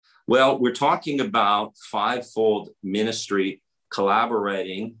Well, we're talking about fivefold ministry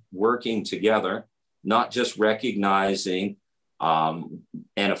collaborating, working together, not just recognizing and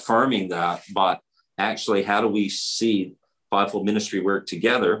affirming that, but actually how do we see fivefold ministry work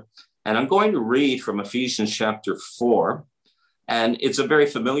together? And I'm going to read from Ephesians chapter 4, and it's a very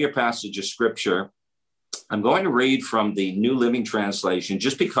familiar passage of scripture. I'm going to read from the New Living Translation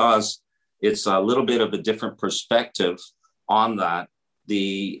just because it's a little bit of a different perspective on that.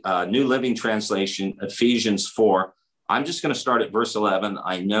 The New Living Translation, Ephesians 4. I'm just going to start at verse 11.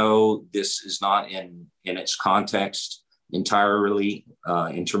 I know this is not in its context entirely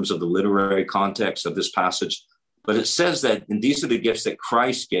in terms of the literary context of this passage, but it says that, and these are the gifts that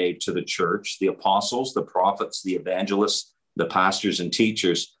Christ gave to the church, the apostles, the prophets, the evangelists, the pastors and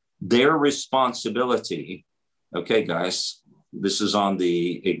teachers. Their responsibility, okay, guys, this is on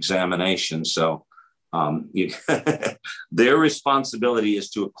the examination, so their responsibility is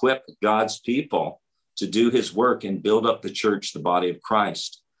to equip God's people to do his work and build up the church, the body of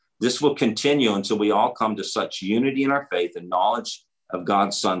Christ. This will continue until we all come to such unity in our faith and knowledge of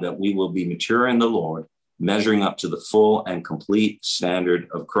God's Son that we will be mature in the Lord, measuring up to the full and complete standard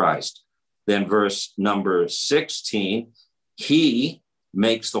of Christ. Then verse number 16, he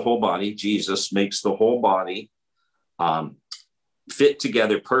makes the whole body, Jesus makes the whole body fit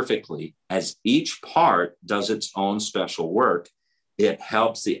together perfectly. As each part does its own special work, it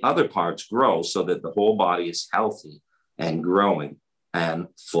helps the other parts grow so that the whole body is healthy and growing and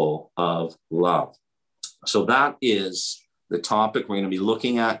full of love. So that is the topic we're going to be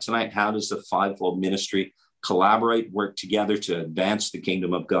looking at tonight. How does the fivefold ministry collaborate, work together to advance the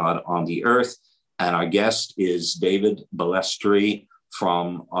kingdom of God on the earth? And our guest is David Balestri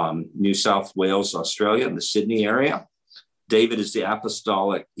from New South Wales, Australia, in the Sydney area. David is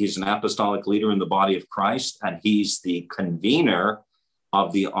he's an apostolic leader in the body of Christ, and he's the convener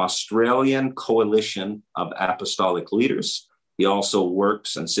of the Australian Coalition of Apostolic Leaders. He also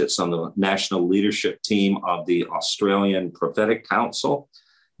works and sits on the national leadership team of the Australian Prophetic Council.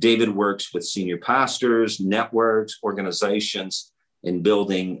 David works with senior pastors, networks, organizations in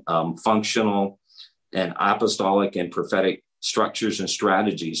building functional and apostolic and prophetic structures and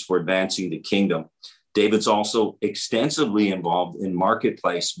strategies for advancing the kingdom. David's also extensively involved in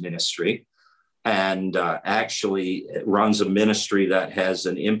marketplace ministry and actually runs a ministry that has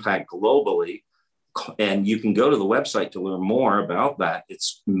an impact globally. And you can go to the website to learn more about that.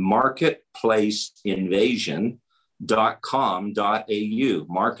 It's marketplaceinvasion.com.au,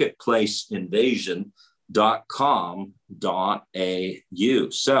 marketplaceinvasion.com.au.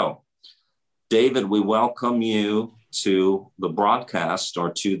 So, David, we welcome you to the broadcast or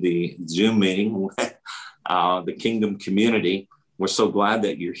to the Zoom meeting, the Kingdom community. We're so glad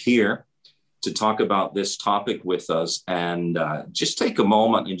that you're here to talk about this topic with us. And just take a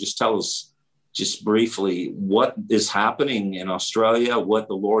moment and just tell us just briefly what is happening in Australia, what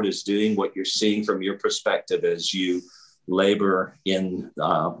the Lord is doing, what you're seeing from your perspective as you labor in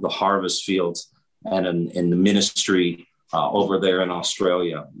the harvest fields and in the ministry over there in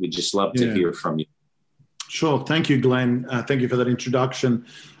Australia. We'd just love to hear from you. Sure. Thank you, Glenn. Thank you for that introduction.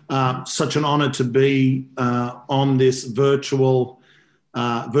 Such an honor to be on this virtual,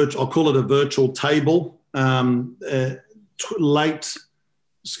 I'll call it a virtual table, late,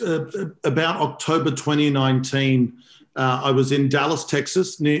 about October 2019. I was in Dallas,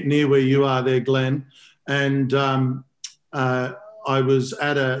 Texas, near where you are there, Glenn. And I was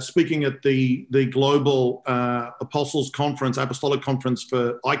speaking at the Global Apostles Conference, Apostolic Conference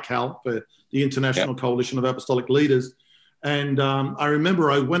for ICAL, for the International Coalition of Apostolic Leaders. And I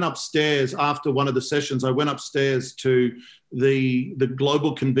remember I went upstairs after one of the sessions. I went upstairs to the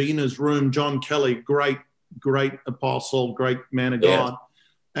global conveners room. John Kelly, great apostle, great man of God.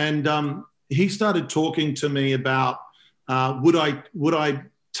 And he started talking to me about would I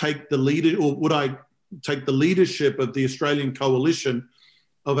take the leadership of the Australian Coalition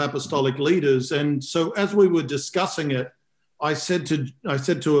of Apostolic Leaders. And so as we were discussing it, I said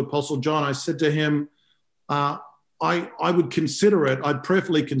to Apostle John, I said to him, I would consider it. I'd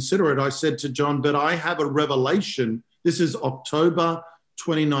prayerfully consider it. I said to John, but I have a revelation. This is October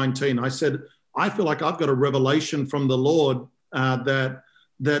 2019. I said, I feel like I've got a revelation from the Lord that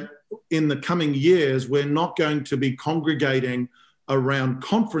in the coming years, we're not going to be congregating around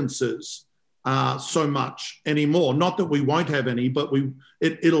conferences so much anymore. Not that we won't have any, but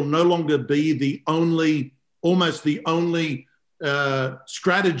it'll no longer be almost the only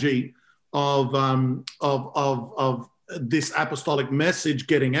strategy of this apostolic message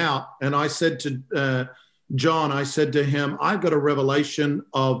getting out. And I said to John, I said to him, I've got a revelation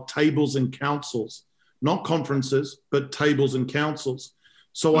of tables and councils, not conferences, but tables and councils.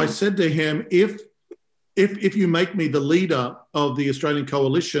 So I said to him, if you make me the leader of the Australian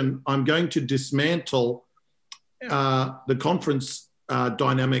Coalition, I'm going to dismantle the conference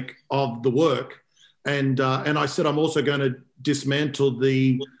dynamic of the work, and I said I'm also going to dismantle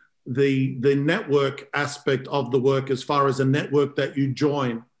the network aspect of the work as far as a network that you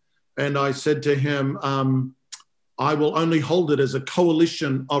join. And I said to him, I will only hold it as a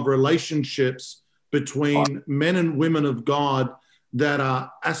coalition of relationships between men and women of God that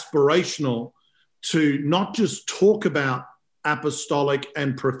are aspirational to not just talk about apostolic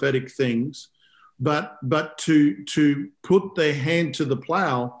and prophetic things, but to put their hand to the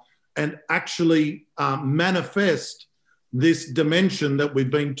plow and actually manifest this dimension that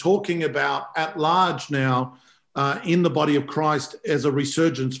we've been talking about at large now in the body of Christ as a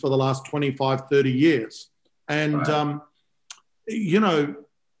resurgence for the last 25, 30 years. And, you know,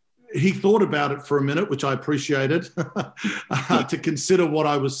 he thought about it for a minute, which I appreciated, to consider what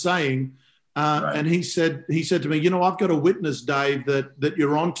I was saying. And he said to me, you know, I've got a witness, Dave, that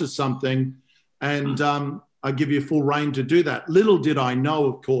you're onto something, and I give you full rein to do that. Little did I know,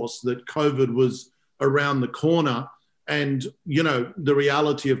 of course, that COVID was around the corner, and, you know, the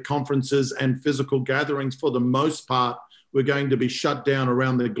reality of conferences and physical gatherings for the most part were going to be shut down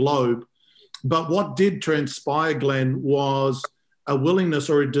around the globe. But what did transpire, Glenn, was a willingness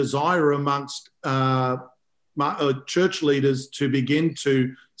or a desire amongst church leaders to begin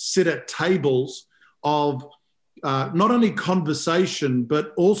to sit at tables of not only conversation,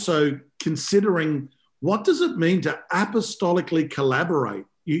 but also considering what does it mean to apostolically collaborate,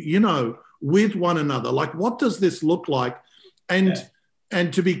 you know, with one another? Like, what does this look like? And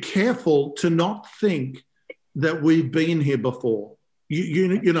to be careful to not think that we've been here before,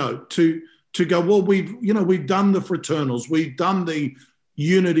 you know, to go, well, we've done the fraternals, we've done the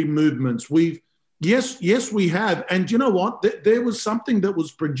unity movements, yes, we have. And you know what? There was something that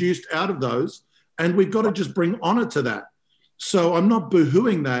was produced out of those, and we've got to just bring honor to that. So I'm not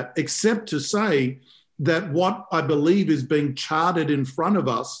boo-hooing that, except to say that what I believe is being charted in front of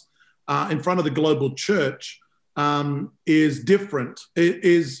us, in front of the global church, is different. It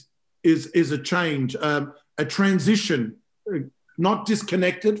is a change, a transition, not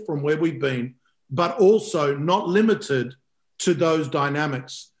disconnected from where we've been, but also not limited to those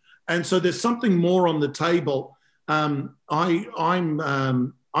dynamics. And so there's something more on the table. I'm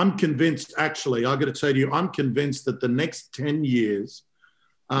convinced, actually, I got to tell you, I'm convinced that the next 10 years,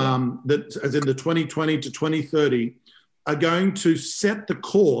 that as in the 2020 to 2030, are going to set the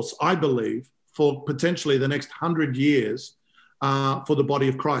course, I believe, for potentially the next 100 years for the body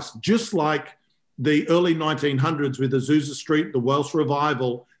of Christ. Just like the early 1900s with Azusa Street, the Welsh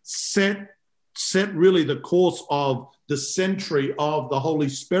Revival, set really the course of the century of the Holy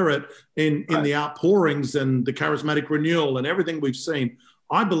Spirit in the outpourings and the charismatic renewal and everything we've seen.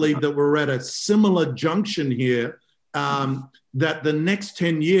 I believe that we're at a similar junction here, that the next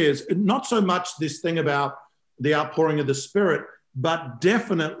 10 years, not so much this thing about the outpouring of the Spirit, but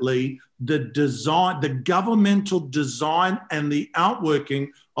definitely the design, the governmental design and the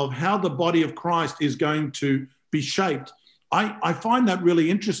outworking of how the body of Christ is going to be shaped. I find that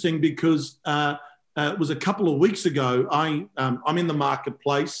really interesting because it was a couple of weeks ago. I'm in the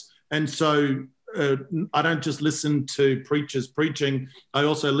marketplace, and so I don't just listen to preachers preaching. I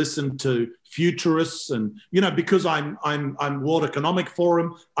also listen to futurists, and because I'm World Economic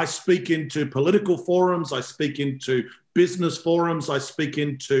Forum, I speak into political forums, I speak into business forums, I speak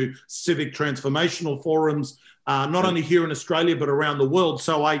into civic transformational forums, not only here in Australia but around the world.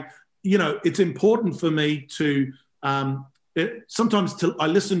 So it's important for me to sometimes I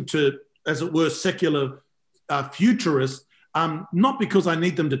listen to, as it were, secular futurists. Not because I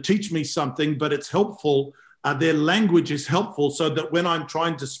need them to teach me something, but it's helpful. Their language is helpful, so that when I'm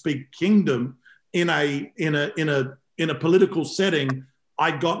trying to speak kingdom in a political setting,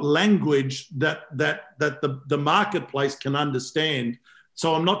 I got language that the marketplace can understand.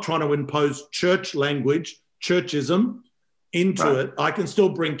 So I'm not trying to impose church language, churchism into it. I can still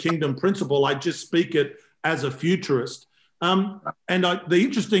bring kingdom principle. I just speak it as a futurist. The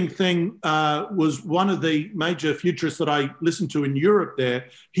interesting thing was one of the major futurists that I listened to in Europe there,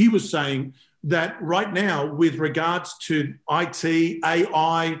 he was saying that right now, with regards to IT,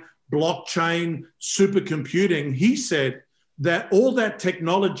 AI, blockchain, supercomputing, he said that all that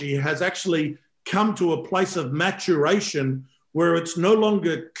technology has actually come to a place of maturation where it's no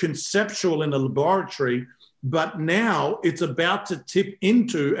longer conceptual in a laboratory, but now it's about to tip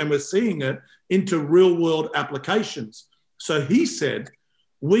into, and we're seeing it, into real world applications. So he said,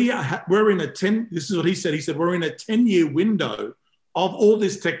 we're in a 10, this is what he said, we're in a 10-year window of all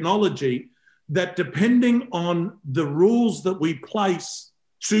this technology that, depending on the rules that we place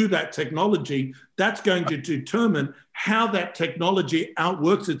to that technology, that's going to determine how that technology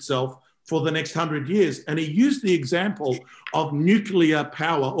outworks itself for the next 100 years. And he used the example of nuclear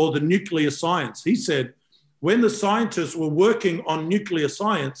power or the nuclear science. He said, when the scientists were working on nuclear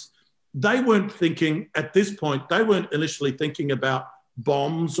science, they weren't thinking at this point, they weren't initially thinking about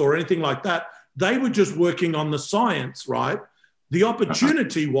bombs or anything like that. They were just working on the science, right? The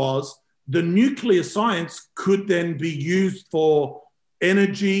opportunity was the nuclear science could then be used for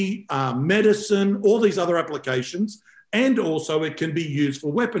energy, medicine, all these other applications, and also it can be used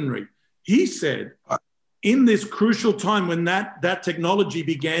for weaponry. He said, in this crucial time when that technology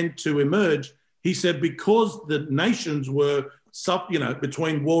began to emerge, he said, because the nations were,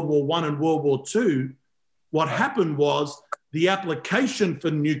 between World War I and World War II, what happened was the application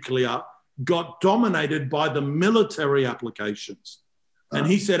for nuclear got dominated by the military applications. And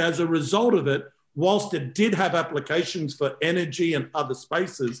he said, as a result of it, whilst it did have applications for energy and other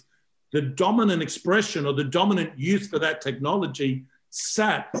spaces, the dominant expression or the dominant use for that technology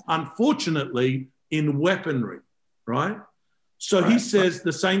sat, unfortunately, in weaponry, right? So he says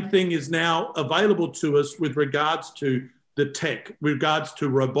the same thing is now available to us with regards to the tech, with regards to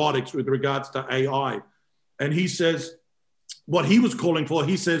robotics, with regards to AI. And he says, what he was calling for,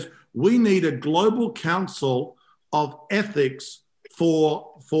 he says, we need a global council of ethics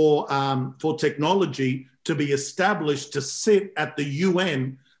for technology to be established to sit at the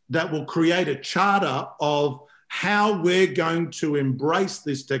UN that will create a charter of how we're going to embrace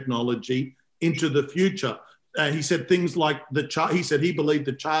this technology into the future. He said things like he said he believed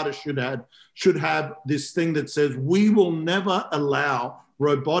the charter should have this thing that says we will never allow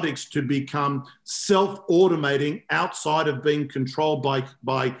robotics to become self-automating outside of being controlled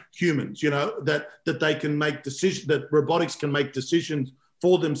by humans, that they can make decisions, that robotics can make decisions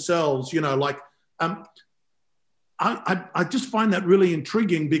for themselves, I just find that really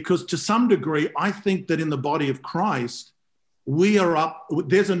intriguing because to some degree, I think that in the body of Christ,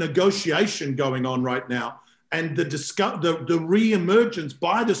 there's a negotiation going on right now. And the re-emergence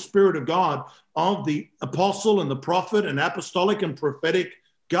by the Spirit of God of the apostle and the prophet and apostolic and prophetic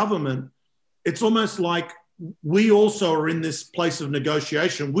government, it's almost like we also are in this place of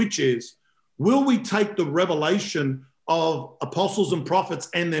negotiation, which is, will we take the revelation of apostles and prophets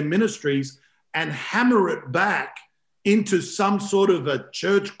and their ministries and hammer it back into some sort of a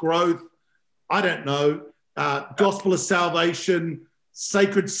church growth, I don't know, gospel of salvation,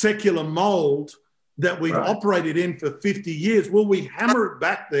 sacred secular mold that we've operated in for 50 years? Will we hammer it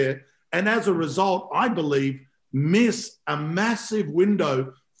back there? And as a result, I believe, miss a massive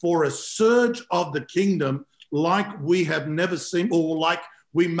window for a surge of the kingdom like we have never seen, or like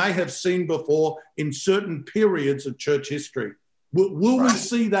we may have seen before in certain periods of church history? Will we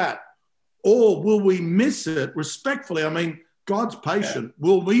see that? Or will we miss it respectfully? I mean, God's patient. Yeah.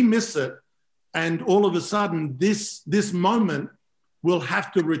 Will we miss it? And all of a sudden, this moment will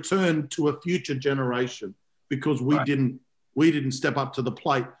have to return to a future generation because we didn't step up to the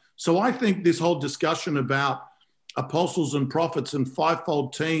plate. So I think this whole discussion about apostles and prophets and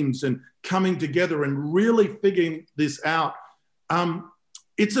fivefold teams and coming together and really figuring this out,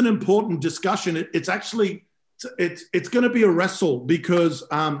 it's an important discussion. It's actually, it's going to be a wrestle because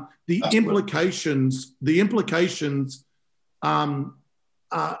the implications, they're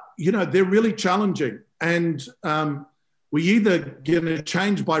really challenging. And we either going to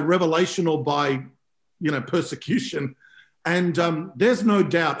change by revelation or by, persecution. And there's no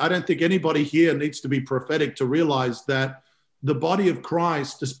doubt, I don't think anybody here needs to be prophetic to realize that the body of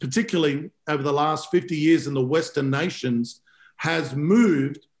Christ, particularly over the last 50 years in the Western nations, has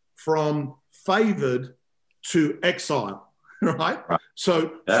moved from favored to exile, right?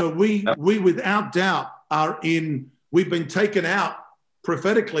 So we without doubt we've been taken out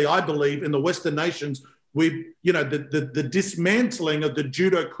prophetically, I believe, in the Western nations. The dismantling of the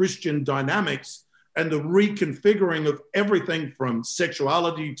Judeo-Christian dynamics and the reconfiguring of everything from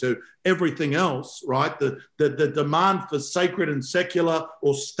sexuality to everything else, right? The demand for sacred and secular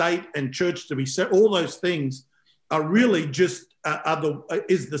or state and church to be set, all those things are really just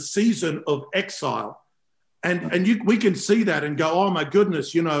is the season of exile. And we can see that and go, oh my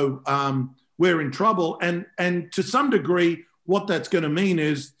goodness, we're in trouble. And to some degree, what that's going to mean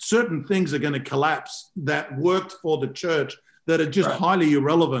is certain things are going to collapse that worked for the church that are just highly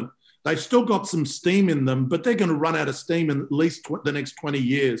irrelevant. They've still got some steam in them, but they're going to run out of steam in at least the next 20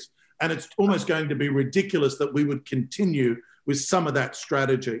 years. And it's almost going to be ridiculous that we would continue with some of that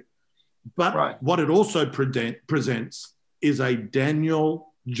strategy. But what it also presents is a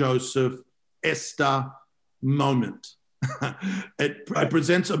Daniel, Joseph, Esther moment. It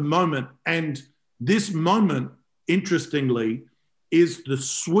presents a moment. And this moment, interestingly, is the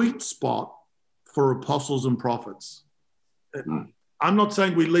sweet spot for apostles and prophets. I'm not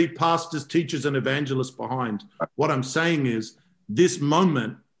saying we leave pastors, teachers, and evangelists behind. What I'm saying is this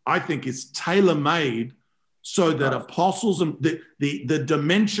moment, I think, is tailor-made so that apostles and the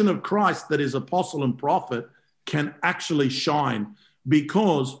dimension of Christ that is apostle and prophet can actually shine,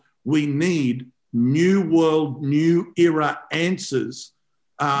 because we need new world, new era answers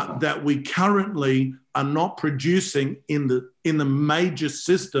that we currently are not producing in the major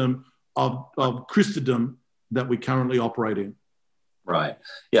system of Christendom that we currently operate in. Right.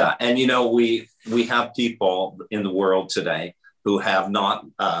 Yeah. And, we have people in the world today who have not,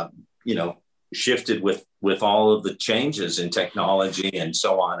 shifted with all of the changes in technology and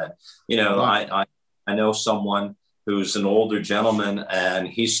so on. And, right. I know someone who's an older gentleman and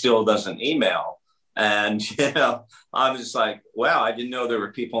he still doesn't email. And, I'm just like, wow, I didn't know there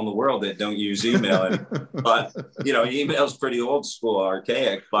were people in the world that don't use email. But, email's pretty old school,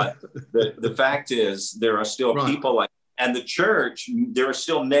 archaic. But the fact is there are still people like, and the church, there are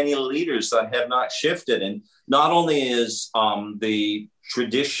still many leaders that have not shifted. And not only is the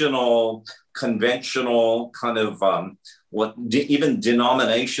traditional, conventional kind of even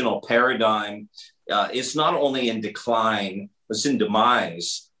denominational paradigm is not only in decline, it's in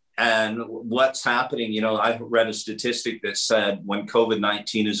demise. And what's happening, I read a statistic that said when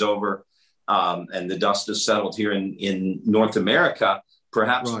COVID-19 is over and the dust has settled here in North America,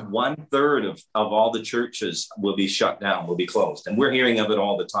 perhaps 1/3 of all the churches will be shut down, will be closed. And we're hearing of it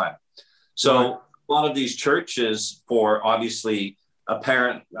all the time. So a lot of these churches, for obviously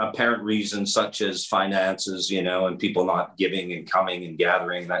apparent reasons such as finances, and people not giving and coming and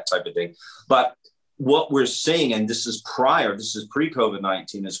gathering, that type of thing. But what we're seeing, and this is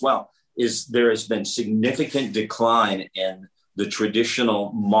pre-COVID-19 as well, is there has been significant decline in the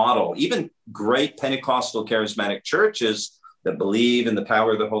traditional model. Even great Pentecostal charismatic churches that believe in the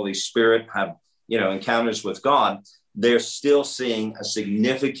power of the Holy Spirit, have, encounters with God, they're still seeing a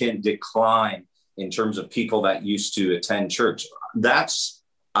significant decline in terms of people that used to attend church. That's,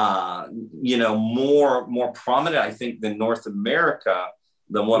 more prominent, I think, than North America,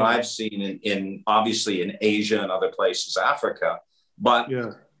 than what I've seen in obviously in Asia and other places, Africa. But,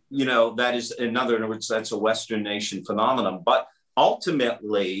 that is, in other words, that's a Western nation phenomenon. But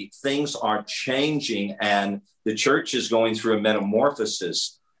ultimately, things are changing and the church is going through a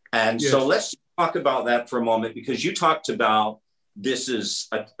metamorphosis. And so let's talk about that for a moment, because you talked about this is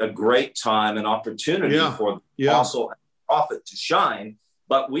a great time and opportunity for the apostle and prophet to shine.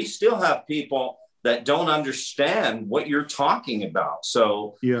 But we still have people that don't understand what you're talking about.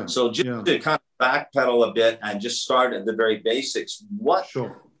 So to kind of backpedal a bit and just start at the very basics, what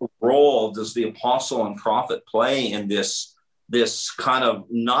role does the apostle and prophet play in this kind of,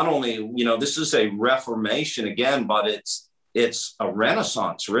 not only, this is a reformation again, but it's a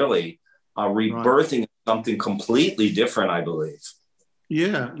renaissance, really, a rebirthing of something completely different, I believe.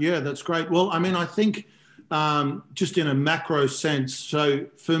 Yeah, that's great. Well, I mean, I think just in a macro sense, so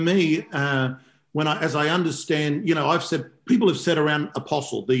for me, as I understand, people have said around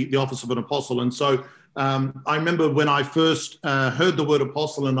apostle, the office of an apostle. And so I remember when I first heard the word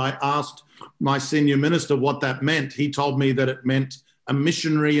apostle and I asked my senior minister what that meant, he told me that it meant a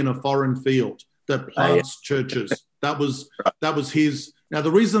missionary in a foreign field that plants churches. That was his. Now,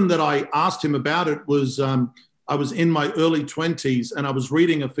 the reason that I asked him about it was I was in my early 20s and I was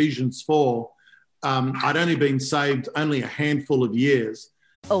reading Ephesians 4. I'd only been saved only a handful of years.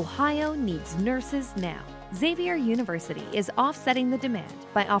 Ohio needs nurses now. Xavier University is offsetting the demand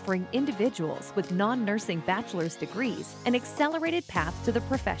by offering individuals with non-nursing bachelor's degrees an accelerated path to the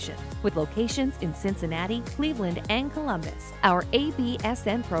profession. With locations in Cincinnati, Cleveland, and Columbus, our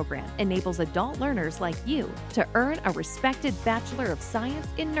ABSN program enables adult learners like you to earn a respected Bachelor of Science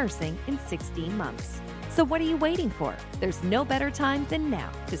in Nursing in 16 months. So what are you waiting for? There's no better time than now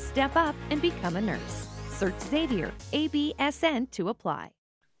to step up and become a nurse. Search Xavier ABSN to apply.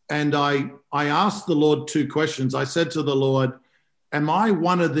 And I asked the Lord two questions. I said to the Lord, am I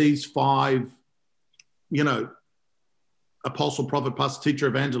one of these 5, apostle, prophet, pastor, teacher,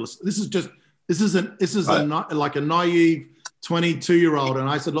 evangelist? This is like a naive 22-year-old. And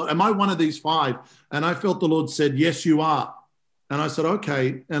I said, Lord, am I one of these 5? And I felt the Lord said, yes, you are. And I said,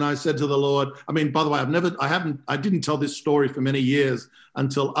 okay. And I said to the Lord, I mean, by the way, I didn't tell this story for many years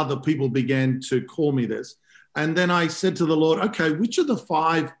until other people began to call me this. And then I said to the Lord, okay, which of the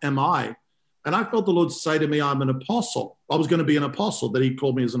 5 am I? And I felt the Lord say to me, I'm an apostle. I was going to be an apostle, that he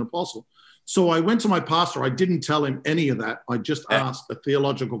called me as an apostle. So I went to my pastor. I didn't tell him any of that. I just asked a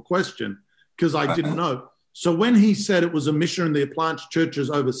theological question because I didn't know. So when he said it was a mission that plants churches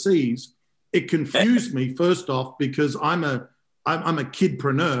overseas, it confused me, first off, because I'm a I'm a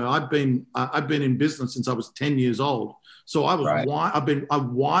kidpreneur. I've been in business since I was 10 years old. So I'm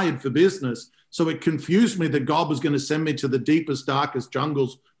wired for business. So it confused me that God was going to send me to the deepest, darkest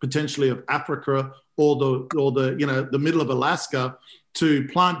jungles, potentially of Africa or the middle of Alaska, to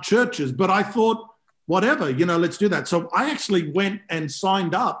plant churches. But I thought, whatever, let's do that. So I actually went and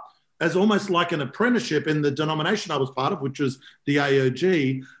signed up as almost like an apprenticeship in the denomination I was part of, which was the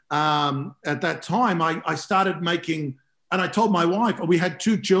AOG. At that time, I started making, and I told my wife, we had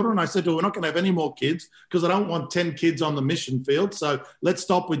 2 children. I said to her, we're not going to have any more kids because I don't want 10 kids on the mission field. So let's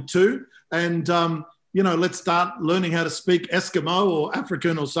stop with 2. And, let's start learning how to speak Eskimo or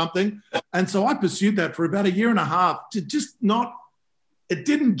African or something. And so I pursued that for about a year and a half it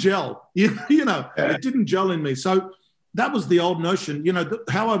didn't gel, it didn't gel in me. So that was the old notion.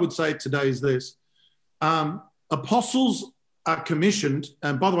 How I would say it today is this. Apostles are commissioned.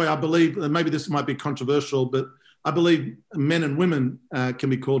 And by the way, I believe, and maybe this might be controversial, but I believe men and women can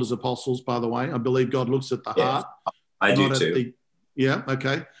be called as apostles, by the way. I believe God looks at the heart. I do too. Yeah,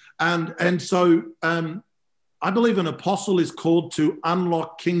 okay. And so I believe an apostle is called to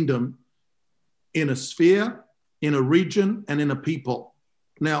unlock kingdom in a sphere, in a region, and in a people.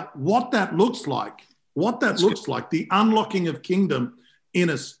 Now, what that looks like, the unlocking of kingdom in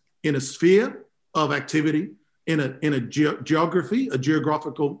a sphere of activity, in a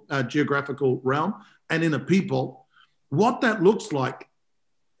geographical realm, and in a people, what that looks like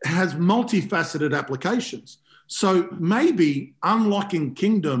has multifaceted applications. So maybe unlocking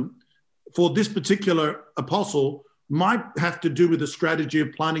kingdom for this particular apostle might have to do with the strategy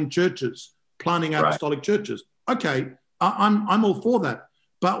of planting churches, planting apostolic churches. Okay, I'm all for that.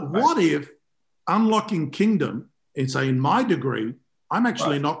 But what if unlocking kingdom, and say in my degree, I'm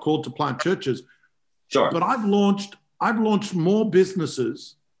actually not called to plant churches. Sure. But I've launched more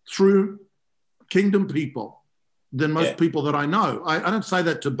businesses through kingdom people than most people that I know. I don't say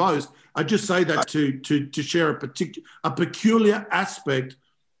that to boast. I just say that to share a peculiar aspect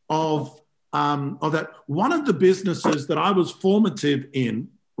of that. One of the businesses that I was formative in,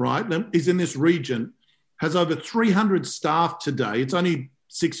 right, is in this region, has over 300 staff today. It's only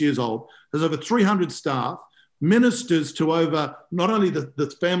 6 years old. There's over 300 staff, ministers to over not only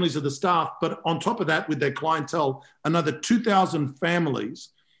the families of the staff, but on top of that, with their clientele, another 2,000 families.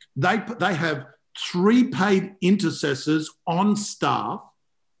 They have 3 paid intercessors on staff,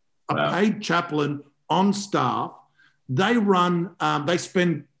 a paid chaplain on staff. They they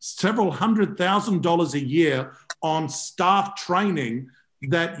spend several $100,000 a year on staff training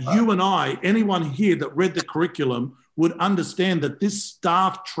that you and I, anyone here that read the curriculum, would understand that this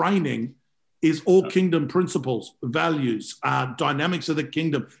staff training is all kingdom principles, values, dynamics of the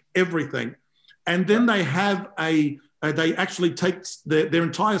kingdom, everything. And then they have they actually take their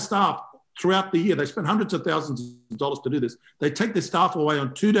entire staff throughout the year. They spend hundreds of thousands of dollars to do this. They take their staff away on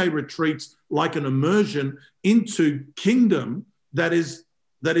 2-day retreats, like an immersion into kingdom that is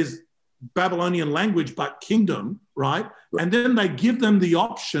Babylonian language, but kingdom, right? And then they give them the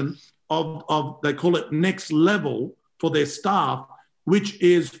option of they call it next level for their staff, which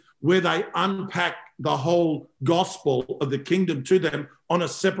is where they unpack the whole gospel of the kingdom to them on a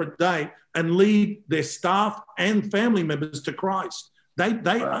separate day and lead their staff and family members to Christ. They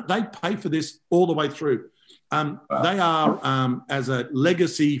pay for this all the way through. They are, as a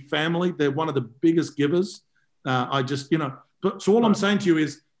legacy family, they're one of the biggest givers. So all I'm saying to you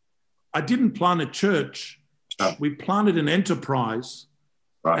is, I didn't plant a church. We planted an enterprise,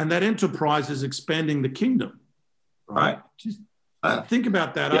 and that enterprise is expanding the kingdom. Right. Just think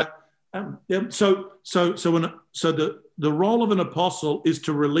about that. So the role of an apostle is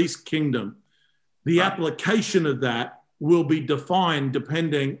to release kingdom. The application of that will be defined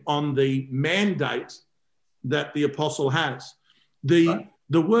depending on the mandate that the apostle has. The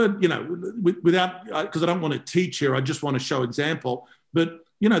word, without, because I don't want to teach here, I just want to show example. But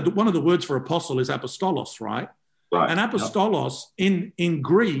one of the words for apostle is apostolos, right? And apostolos in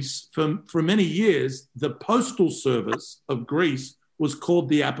Greece, for many years, the postal service of Greece was called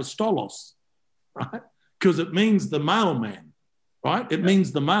the apostolos, right? Because it means the mailman, right? It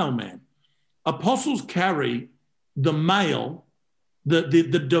means the mailman. Apostles carry the mail, the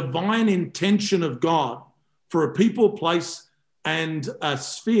divine intention of God for a people, place, and a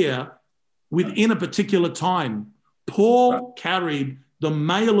sphere within a particular time. Paul carried the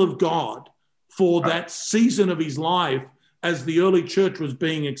mail of God for that season of his life as the early church was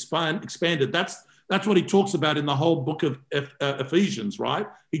being expanded. That's what he talks about in the whole book of Ephesians, right?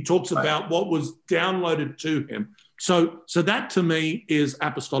 He talks about what was downloaded to him. So that to me is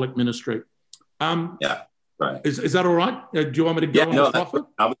apostolic ministry. Is that all right? Do you want me to go on, Prophet?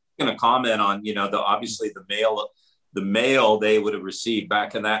 I was going to comment on, obviously the mail the mail they would have received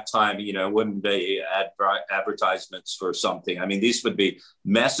back in that time, wouldn't be advertisements for something. I mean, these would be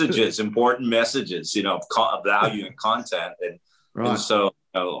messages, important messages, of value and content. And so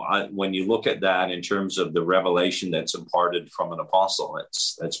when you look at that in terms of the revelation that's imparted from an apostle,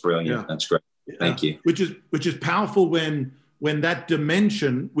 that's brilliant. Yeah. That's great. Thank you. Which is powerful when that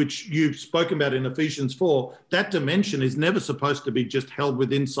dimension, which you've spoken about in Ephesians 4, that dimension is never supposed to be just held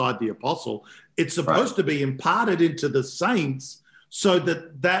within inside the apostle. It's supposed to be imparted into the saints, so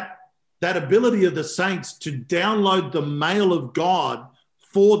that ability of the saints to download the mail of God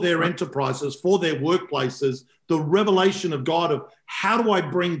for their enterprises, for their workplaces, the revelation of God of how do I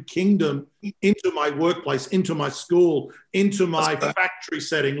bring kingdom into my workplace, into my school, into my factory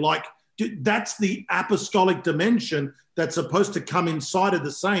setting. Like, that's the apostolic dimension that's supposed to come inside of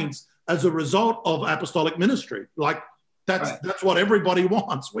the saints as a result of apostolic ministry. Like, that's what everybody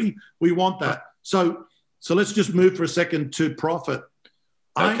wants. We want that. So let's just move for a second to prophet.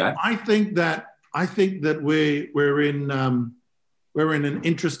 Okay. I think that we're in an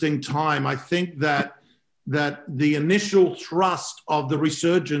interesting time. I think that the initial thrust of the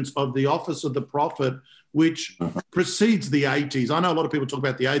resurgence of the office of the prophet, which precedes the 80s. I know a lot of people talk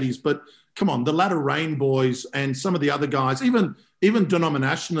about the 80s, but come on, the Latter Rain Boys and some of the other guys, even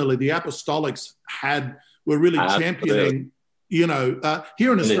denominationally, the apostolics were really championing, here in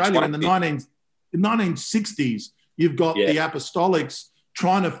Australia in the 1960s, you've got the apostolics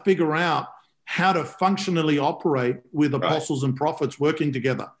trying to figure out how to functionally operate with apostles and prophets working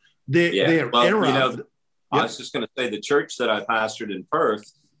together. Their era. I was just going to say, the church that I pastored in Perth,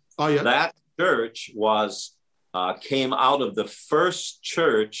 that church came out of the first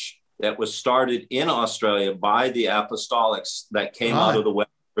church that was started in Australia by the apostolics that came out of the Welsh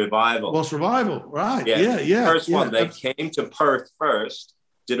revival. Welsh revival, right? First one, they came to Perth first,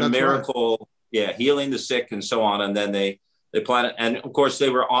 did a miracle, healing the sick and so on, and then they planted, and of course they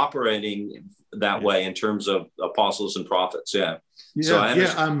were operating that way in terms of apostles and prophets. So I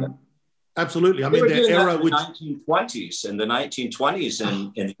understand. Absolutely. I mean, the era in the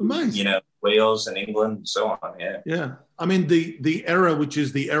 1920s in Wales and England and so on. Yeah. I mean, the era, which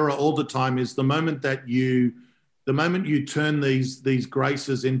is the era all the time, is the moment you turn these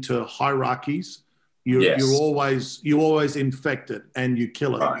graces into hierarchies. You always infect it and you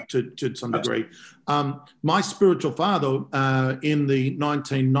kill it to some degree. My spiritual father in the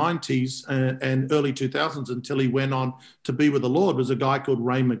 1990s and early 2000s, until he went on to be with the Lord, was a guy called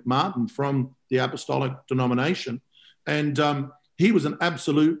Ray McMartin from the Apostolic denomination. And he was a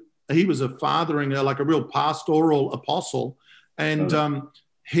fathering, like a real pastoral apostle. And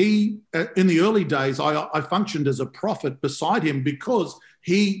he, in the early days, I functioned as a prophet beside him because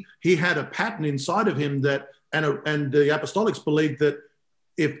he had a pattern inside of him and the apostolics believed that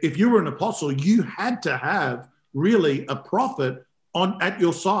if you were an apostle, you had to have really a prophet at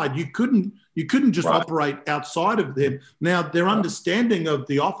your side. You couldn't just operate outside of them. Now, their understanding of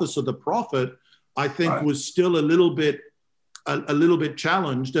the office of the prophet, I think, was still a little bit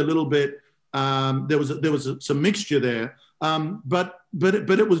challenged. A little bit. There was some mixture there. But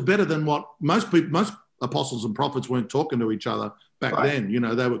it was better than what most apostles and prophets weren't talking to each other back then.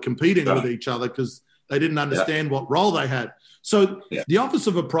 They were competing with each other because they didn't understand what role they had. So the office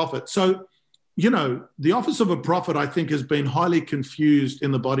of a prophet. So, the office of a prophet, I think, has been highly confused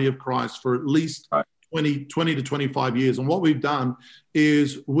in the body of Christ for at least 20 to 25 years. And what we've done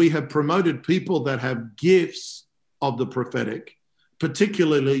is we have promoted people that have gifts of the prophetic,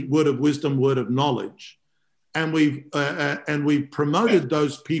 particularly word of wisdom, word of knowledge. And we've promoted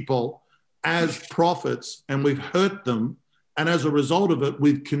those people as prophets, and we've hurt them. And as a result of it,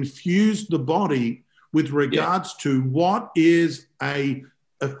 we've confused the body with regards to what is a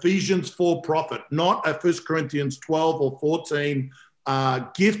Ephesians 4 prophet, not a 1 Corinthians 12 or 14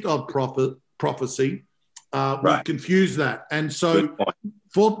 gift of prophecy. We've confused that. And so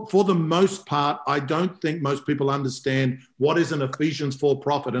for the most part, I don't think most people understand what is an Ephesians 4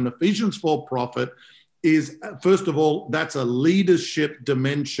 prophet. An Ephesians 4 prophet is, first of all, that's a leadership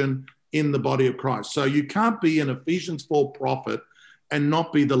dimension in the body of Christ. So you can't be an Ephesians 4 prophet and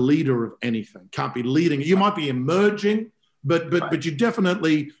not be the leader of anything. Can't be leading. You might be emerging, but you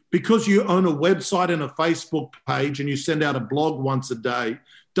definitely, because you own a website and a Facebook page and you send out a blog once a day,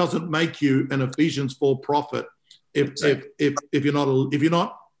 doesn't make you an Ephesians 4 prophet if you're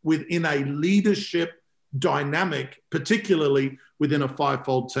not within a leadership dynamic, particularly within a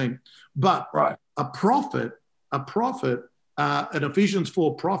fivefold team. But a prophet, an Ephesians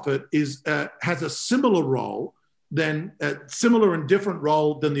 4 prophet has a similar role similar and different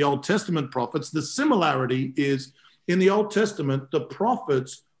role than the Old Testament prophets. The similarity is in the Old Testament, the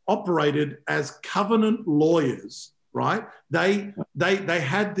prophets operated as covenant lawyers right? They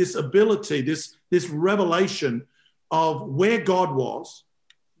had this ability, this revelation of where God was,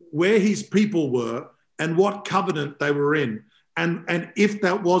 where his people were, and what covenant they were in, and if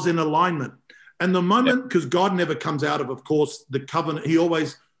that was in alignment. And the moment, because God never comes out of course, the covenant, he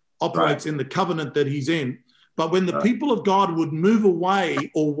always operates in the covenant that he's in. But when the people of God would move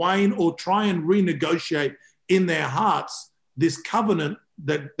away or wane or try and renegotiate in their hearts this covenant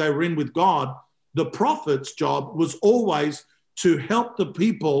that they were in with God, the prophet's job was always to help the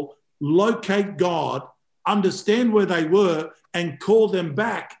people locate God, understand where they were, and call them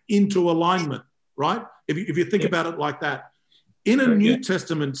back into alignment, right? If you think about it like that. In a New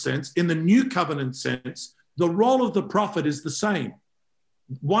Testament sense, in the New Covenant sense, the role of the prophet is the same.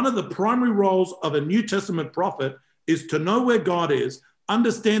 One of the primary roles of a New Testament prophet is to know where God is,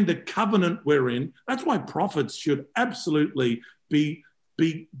 understand the covenant we're in. That's why prophets should absolutely be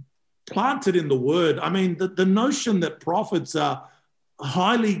planted in the word. I mean, the notion that prophets are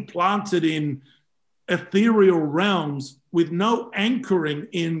highly planted in ethereal realms with no anchoring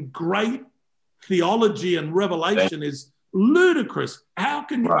in great theology and revelation is ludicrous. How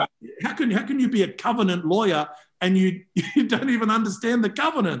can you be a covenant lawyer and you don't even understand the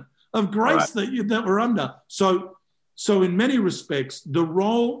covenant of grace that we're under? So in many respects, the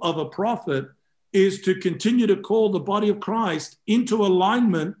role of a prophet is to continue to call the body of Christ into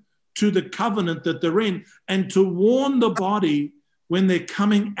alignment to the covenant that they're in, and to warn the body when they're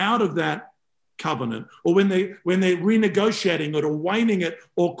coming out of that covenant, or when they're renegotiating it or waning it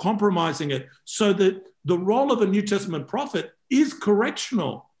or compromising it. So that the role of a New Testament prophet is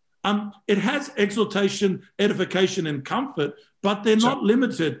correctional. It has exhortation, edification, and comfort, but they're not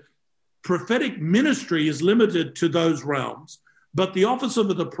limited. Prophetic ministry is limited to those realms, but the office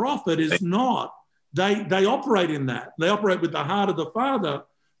of the prophet is not. They operate in that. They operate with the heart of the Father,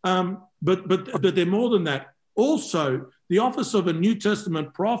 but they're more than that. Also, the office of a New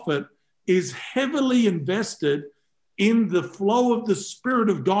Testament prophet is heavily invested in the flow of the Spirit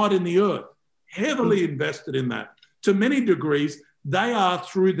of God in the earth, heavily invested in that. To many degrees, they are,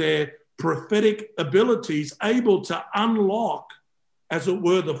 through their prophetic abilities, able to unlock, as it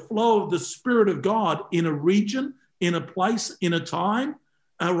were, the flow of the Spirit of God in a region, in a place, in a time,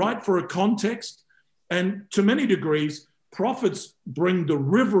 right, for a context. And to many degrees, prophets bring the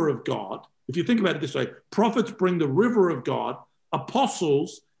river of God. If you think about it this way, prophets bring the river of God.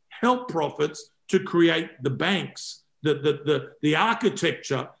 Apostles help prophets to create the banks, the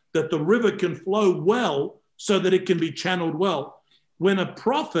architecture that the river can flow well so that it can be channeled well. When a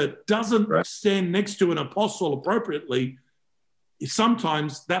prophet doesn't stand next to an apostle appropriately,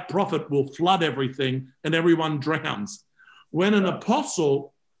 sometimes that prophet will flood everything and everyone drowns. When an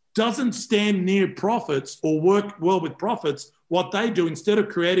apostle doesn't stand near prophets or work well with prophets, what they do, instead of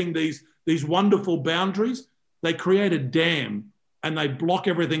creating these wonderful boundaries, they create a dam and they block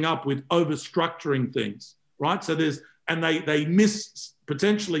everything up with overstructuring things, right? So they miss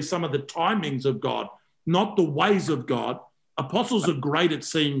potentially some of the timings of God, not the ways of God. Apostles are great at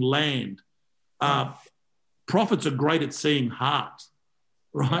seeing land. Prophets are great at seeing heart,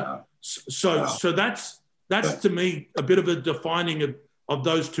 right? So that's to me a bit of a defining of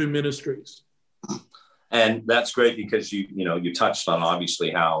those two ministries. And that's great because you touched on obviously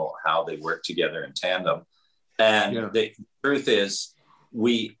how they work together in tandem. And the truth is,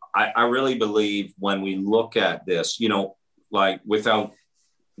 I really believe when we look at this, like without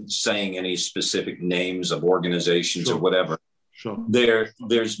saying any specific names of organizations or whatever,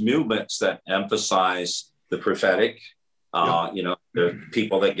 there's movements that emphasize the prophetic, the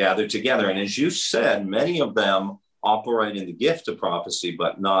people that gather together. And as you said, many of them operate in the gift of prophecy,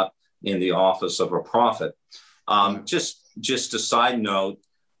 but not in the office of a prophet. Just a side note,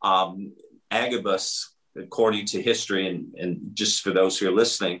 Agabus, according to history, and just for those who are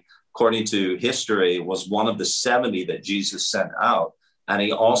listening, according to history, was one of the 70 that Jesus sent out. And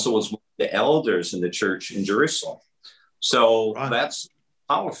he also was one of the elders in the church in Jerusalem. So that's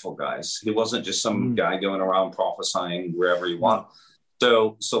powerful, guys. He wasn't just some guy going around prophesying wherever he wanted.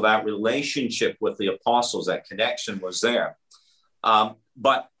 So that relationship with the apostles, that connection was there.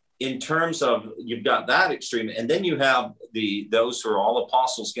 But in terms of, you've got that extreme, and then you have those who are all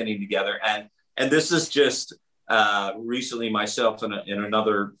apostles getting together. And this is just recently myself and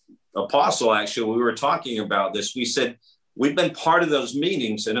another apostle, actually, we were talking about this. We said, we've been part of those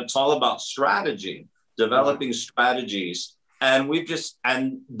meetings, and it's all about strategy, developing strategies. And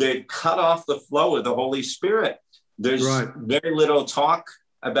they've cut off the flow of the Holy Spirit. There's very little talk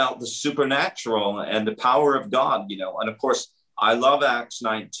about the supernatural and the power of God, And of course, I love Acts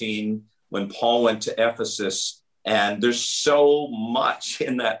 19 when Paul went to Ephesus, and there's so much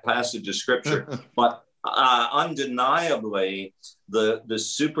in that passage of scripture. But undeniably, the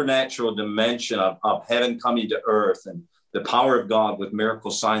supernatural dimension of heaven coming to earth and the power of God with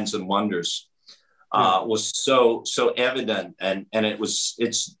miracle signs and wonders was so evident, and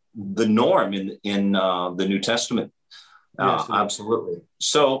it's the norm in the New Testament. Yes, absolutely.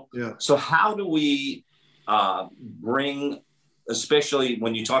 So how do we bring, especially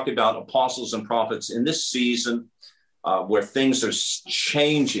when you talk about apostles and prophets in this season where things are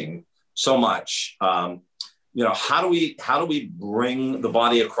changing so much, how do we bring the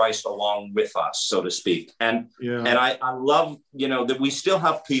body of Christ along with us, so to speak? And I love, that we still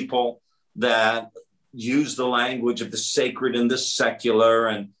have people that use the language of the sacred and the secular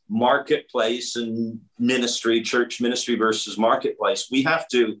and marketplace and ministry, church ministry versus marketplace. We have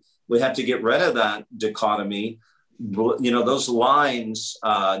to get rid of that dichotomy. Those lines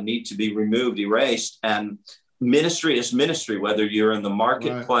need to be removed, erased, and ministry is ministry, whether you're in the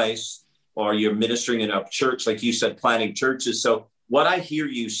marketplace or you're ministering in a church, like you said, planting churches. So what I hear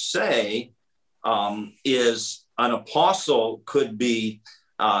you say is an apostle could be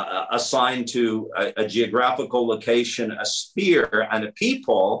assigned to a geographical location, a sphere, and a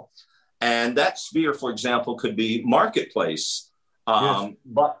people. And that sphere, for example, could be marketplace.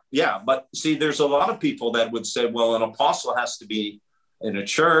 But see, there's a lot of people that would say, well, an apostle has to be in a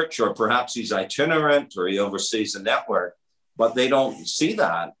church, or perhaps he's itinerant, or he oversees a network, but they don't see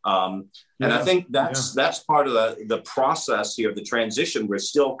that. And I think that's part of the process here, the transition. We're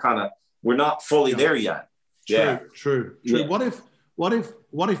still we're not fully there yet. True. Yeah. What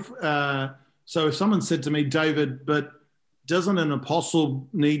if, so if someone said to me, David, but doesn't an apostle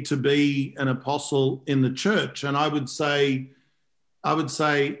need to be an apostle in the church? And I would say,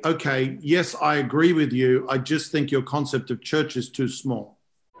 okay, yes, I agree with you. I just think your concept of church is too small.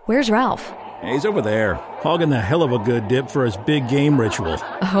 Where's Ralph? He's over there, hogging the hell of a good dip for his big game ritual.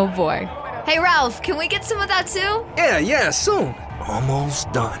 Oh, boy. Hey, Ralph, can we get some of that too? Yeah, soon.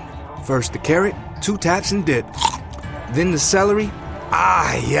 Almost done. First the carrot, 2 taps and dip. Then the celery.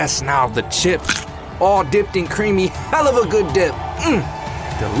 Ah, yes, now the chips. All dipped in creamy, hell of a good dip.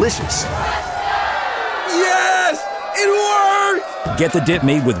 Delicious. Yes! It worked! Get the dip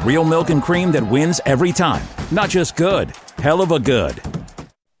made with real milk and cream that wins every time. Not just good, hell of a good.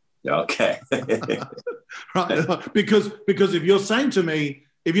 Okay. Right. Because if you're saying to me,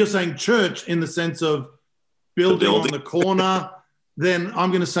 if you're saying church in the sense of building on the corner, then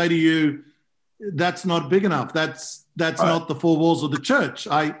I'm going to say to you, that's not big enough. That's not the 4 walls of the church.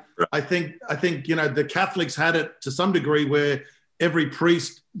 I think the Catholics had it to some degree where every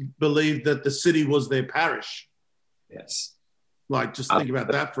priest believed that the city was their parish. Yes. Like, just think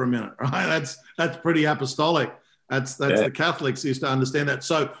about that for a minute, right? That's pretty apostolic. That's the Catholics used to understand that.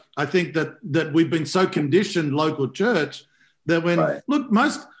 So I think that we've been so conditioned, local church, that look,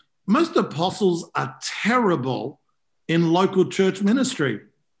 most apostles are terrible in local church ministry.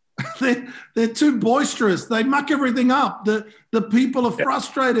 They're too boisterous. They muck everything up. The people are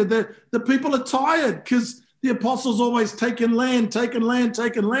frustrated. The people are tired because the apostles always taking land, and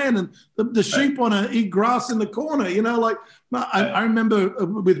the sheep want to eat grass in the corner. I remember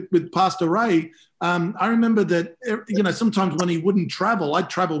with Pastor Ray. I remember that sometimes when he wouldn't travel, I'd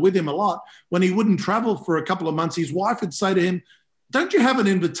travel with him a lot. When he wouldn't travel for a couple of months, his wife would say to him, "Don't you have an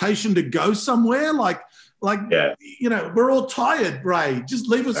invitation to go somewhere? We're all tired, Ray. Just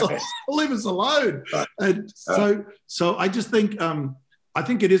leave us alone." And so I just think I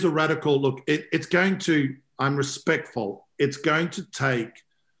think it is a radical look. It's going to. I'm respectful. It's going to take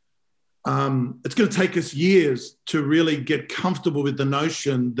us years to really get comfortable with the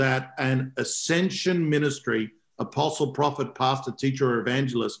notion that an ascension ministry, apostle, prophet, pastor, teacher, or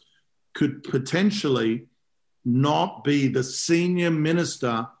evangelist, could potentially not be the senior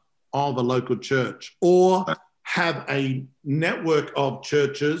minister of a local church, or have a network of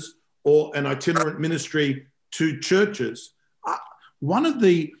churches or an itinerant ministry to churches. One of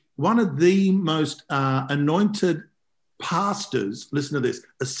the most anointed pastors, listen to this,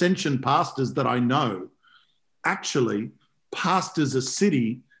 ascension pastors that I know, actually pastors a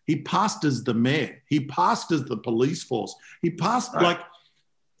city. He pastors the mayor. He pastors the police force. He pastors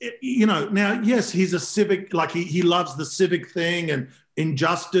now, yes, he's a civic, he loves the civic thing and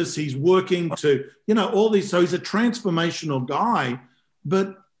injustice. He's working to, all these. So he's a transformational guy.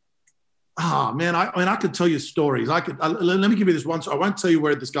 But, I could tell you stories. Let me give you this one. So I won't tell you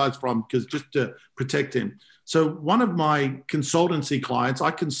where this guy's from, because just to protect him. So one of my consultancy clients, I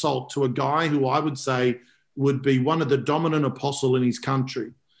consult to a guy who I would say would be one of the dominant apostle in his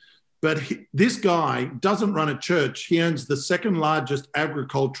country. But this guy doesn't run a church. He owns the second largest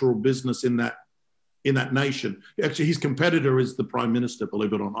agricultural business in that nation. Actually, his competitor is the prime minister,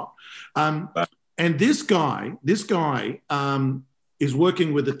 believe it or not. And this guy is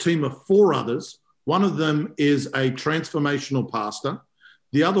working with a team of 4 others. One of them is a transformational pastor.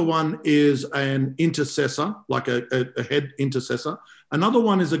 The other one is an intercessor, like a head intercessor. Another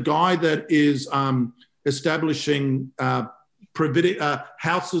one is a guy that is establishing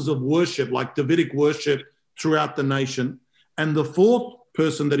houses of worship, like Davidic worship throughout the nation. And the 4th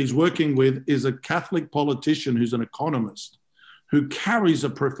person that he's working with is a Catholic politician who's an economist, who carries a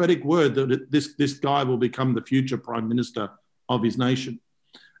prophetic word that this guy will become the future prime minister of his nation.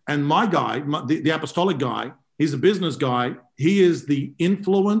 And my guy, the apostolic guy, he's a business guy. He is the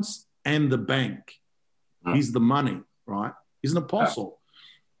influence and the bank. He's the money, right? He's an apostle.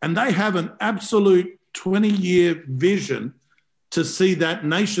 And they have an absolute 20-year vision to see that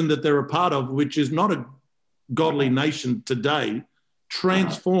nation that they're a part of, which is not a godly nation today,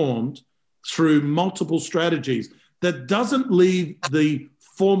 transformed through multiple strategies that doesn't leave the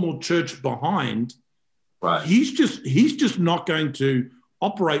formal church behind. Right. He's just not going to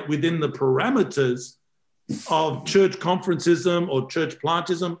operate within the parameters of church conferencism or church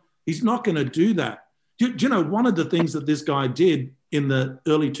plantism. He's not going to do that. Do you know, one of the things that this guy did in the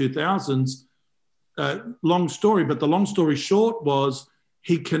early 2000s, long story, but the long story short was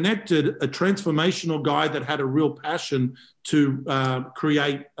he connected a transformational guy that had a real passion to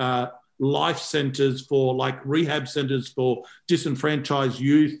create life centers for, like, rehab centers for disenfranchised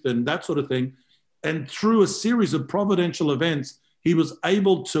youth and that sort of thing. And through a series of providential events, he was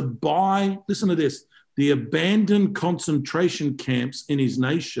able to buy, listen to this, the abandoned concentration camps in his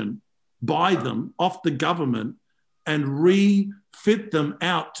nation, buy them off the government and refit them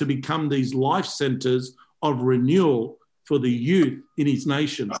out to become these life centers of renewal for the youth in his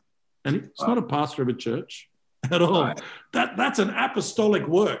nation. And it's not a pastor of a church at all. Right. That's an apostolic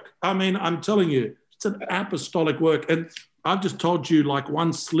work. I mean, I'm telling you, it's an apostolic work. And I've just told you like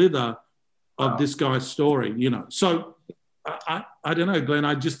one slither of this guy's story, you know. So I don't know, Glenn,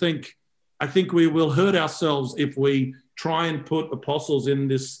 I think we will hurt ourselves if we try and put apostles in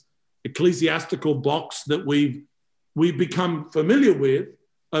this ecclesiastical box that we've become familiar with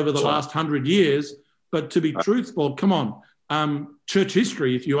over the last 100 years. But to be truthful, come on, church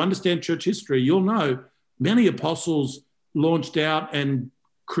history, if you understand church history, you'll know many apostles launched out and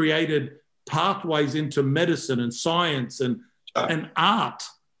created pathways into medicine and science and art.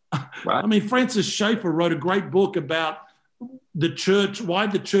 Right. I mean, Francis Schaeffer wrote a great book about the church, why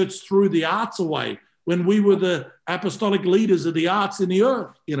the church threw the arts away when we were the apostolic leaders of the arts in the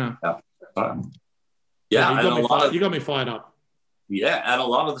earth, you know. You got me fired up. Yeah, and a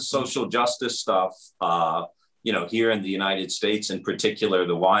lot of the social justice stuff, you know, here in the United States in particular,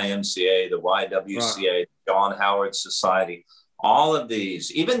 the YMCA, the YWCA, John Howard Society, all of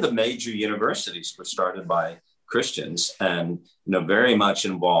these, even the major universities were started by Christians and, you know, very much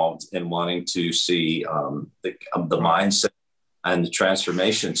involved in wanting to see the mindset and the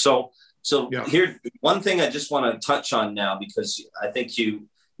transformation. So here, one thing I just want to touch on now, because I think you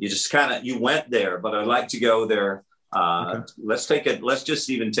just you went there, but I'd like to go there. Let's just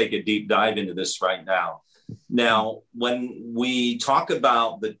even take a deep dive into this right now. Now, when we talk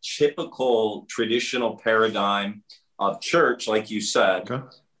about the typical traditional paradigm of church, like you said,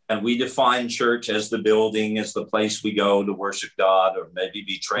 and we define church as the building, as the place we go to worship God or maybe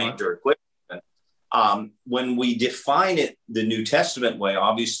be trained or equipped. When we define it the New Testament way,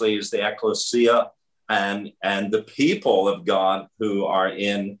 obviously is the ecclesia and the people of God who are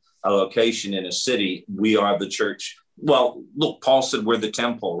in a location in a city. We are the church. Well, look, Paul said we're the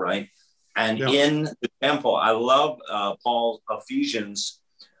temple, right? And in the temple, I love Paul's Ephesians,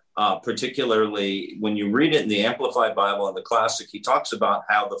 particularly when you read it in the Amplified Bible and the Classic, he talks about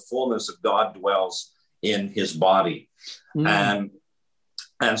how the fullness of God dwells in his body. And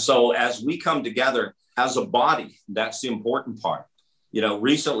so as we come together as a body, that's the important part. You know,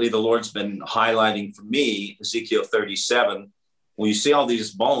 recently the Lord's been highlighting for me, Ezekiel 37, when you see all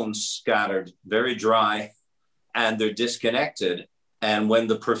these bones scattered, very dry, and they're disconnected. And when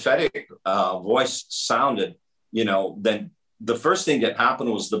the prophetic voice sounded, you know, then the first thing that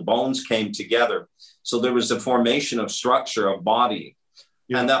happened was the bones came together. So there was a formation of structure of body.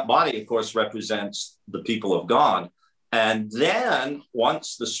 And that body, of course, represents the people of God. And then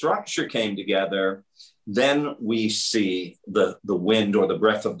once the structure came together, then we see the wind or the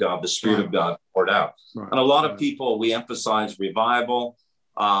breath of God, the Spirit of God poured out. And a lot of people, we emphasize revival.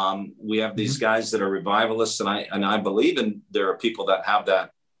 We have these guys that are revivalists, and I believe there are people that have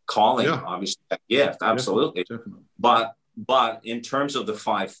that calling, obviously, that gift, absolutely. Definitely. But in terms of the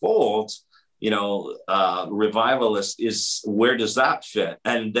fivefold, you know, revivalist is, where does that fit?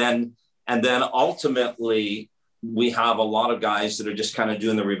 And then ultimately we have a lot of guys that are just kind of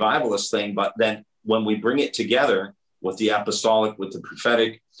doing the revivalist thing, but then when we bring it together with the apostolic, with the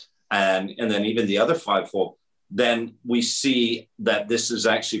prophetic, and then even the other fivefold, then we see that this is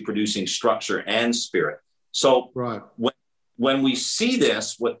actually producing structure and spirit. So right. when we see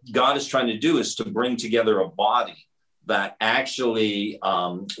this, what God is trying to do is to bring together a body that actually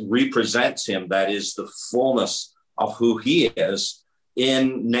represents him, that is the fullness of who he is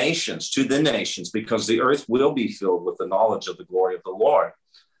in nations, to the nations, because the earth will be filled with the knowledge of the glory of the Lord.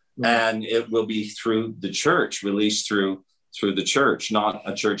 And it will be through the church, released through the church, not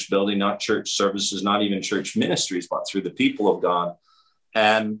a church building, not church services, not even church ministries, but through the people of God.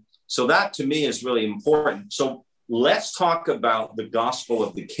 And so that to me is really important. So let's talk about the gospel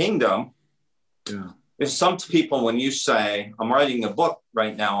of the kingdom. Yeah. There's some people, when you say, I'm writing a book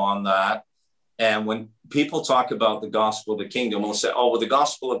right now on that, and when people talk about the gospel of the kingdom, they'll say, oh, well, the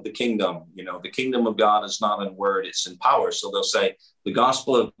gospel of the kingdom, the kingdom of God is not in word, it's in power. So they'll say the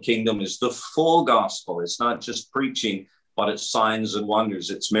gospel of the kingdom is the full gospel. It's not just preaching, but it's signs and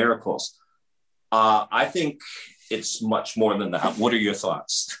wonders, it's miracles. I think it's much more than that. What are your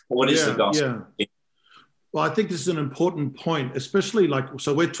thoughts? What is the gospel? Yeah. Well, I think this is an important point, especially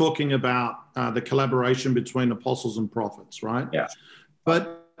so we're talking about the collaboration between apostles and prophets, right? Yeah.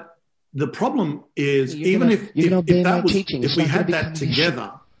 But the problem is, if we had that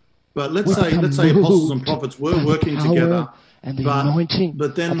together, but let's say apostles and prophets were working together, and the anointing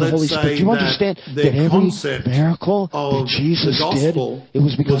but then of the Holy Spirit. Do you understand that every miracle that Jesus did, it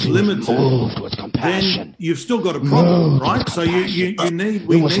was because he was moved with compassion. Then you've still got a problem, right? So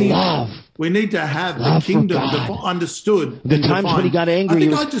we need to have the kingdom understood. The times when he got angry, he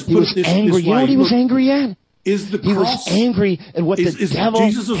was angry. You know what he was angry at? He was angry at what the devil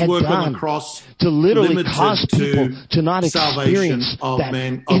Jesus' had work done on the cross to literally cause people to not experience of that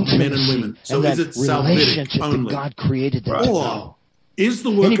men intimacy and women. So and is that it salvific relationship only? that God created them to Or know. is the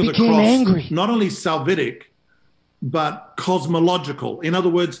work of the cross angry. not only salvific, but cosmological? In other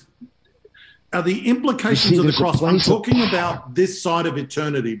words, are the implications of the cross, I'm talking about this side of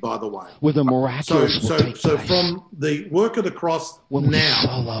eternity, by the way. Where the miraculous will take so place. from the work of the cross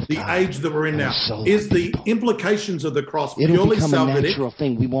now, the age that we're in now, is the implications of the cross purely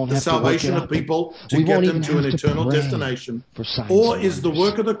salvific, the salvation of people to get them to an eternal destination, or is the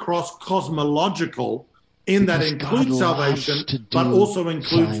work of the cross cosmological in that includes salvation, but also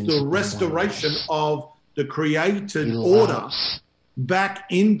includes the restoration of the created order back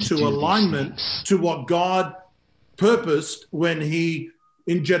into alignment to what God purposed when he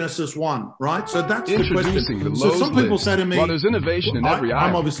in Genesis 1, right? So that's the question. So some people say to me, while there's innovation in every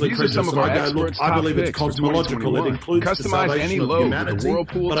I'm aisle, obviously these are some prejudiced, of our and I go, look, experts' I top believe it's picks for cosmological. It 2021. includes the Customize any salvation of load with humanity, the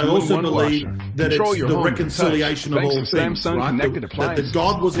Whirlpool but I also 2-in-1 believe washer. that Control it's your the home with reconciliation of touch. all Thanks to things, Samsung right? connected That appliances.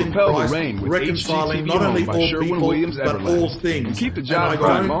 God was in Propel the Christ rain with reconciling HGTV not only Home by all Sherwin-Williams people, but Everlast. all things. And keep the And job I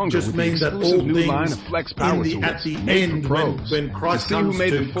going don't longer just with the mean that exclusive all new line things of Flex Power Tools at the made end for when pros. Christ To see who comes made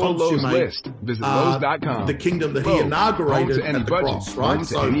to the full Lowe's consummate list, visit Lowe's.com. the kingdom that he Lowe's, inaugurated home to any at the budget, cross, right? home to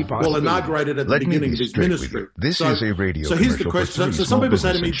So, any well, inaugurated at the beginning of his ministry. This is a radio so here's the commercial question. for So some people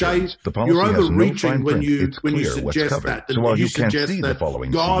say to me, Jay, you're overreaching when you suggest that. So while you you can't suggest see the that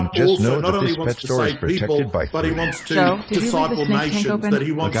following God scene, just also know not that only this wants pet to store is save people, protected by but he fear. wants to Joe, did you leave disciple the snake tank nations, open? that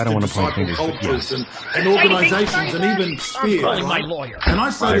he wants I don't to want to point disciple fingers, but cultures yes. and organizations and even spheres, right? And I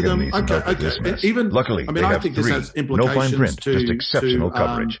say to them, okay, even, Luckily, I mean, they I have think this 3. has No implications fine print, just exceptional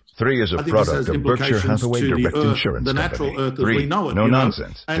coverage. 3 is a I think this has product of Berkshire implications Hathaway to the Direct earth, Insurance the natural Company. earth as 3, we know it. no you know?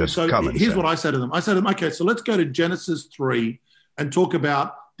 nonsense, And just so common here's sense. what I said to them. I said to them, okay, so let's go to Genesis 3 and talk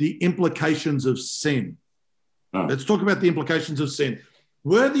about the implications of sin. Let's talk about the implications of sin.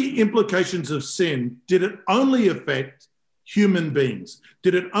 Were the implications of sin, did it only affect human beings?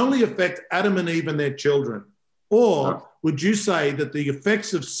 Did it only affect Adam and Eve and their children? Or would you say that the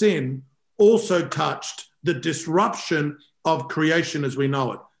effects of sin also touched the disruption of creation as we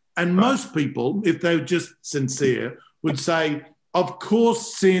know it? And most people, if they're just sincere, would say, of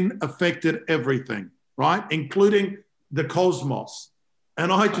course, sin affected everything, right? Including the cosmos.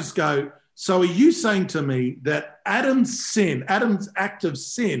 And I just go, so are you saying to me that Adam's act of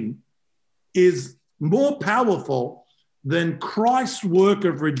sin is more powerful than Christ's work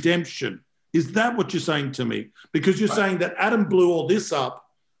of redemption? Is that what you're saying to me? Because you're saying that Adam blew all this up,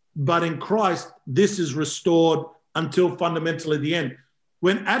 but in Christ, this is restored until fundamentally the end.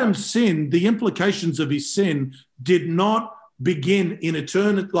 When Adam sinned, the implications of his sin did not begin in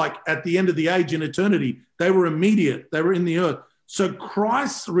eternity, like at the end of the age in eternity. They were immediate. They were in the earth. So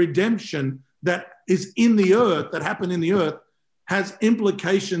Christ's redemption that is in the earth, that happened in the earth, has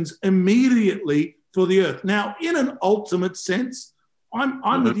implications immediately for the earth. Now, in an ultimate sense,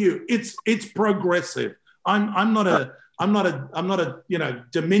 I'm with you. It's progressive. I'm not I'm not a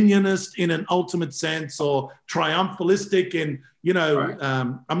dominionist in an ultimate sense or triumphalistic in,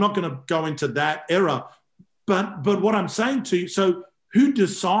 I'm not going to go into that era. But what I'm saying to you, so who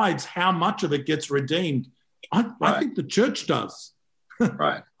decides how much of it gets redeemed? I think the church does.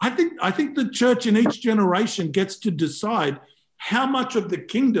 Right. I think the church in each generation gets to decide how much of the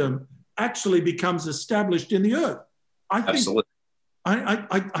kingdom actually becomes established in the earth. Absolutely.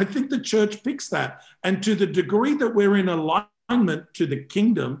 I think the church picks that. And to the degree that we're in alignment to the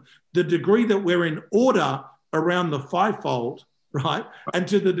kingdom, the degree that we're in order around the fivefold, right? And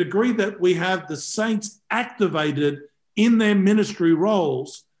to the degree that we have the saints activated in their ministry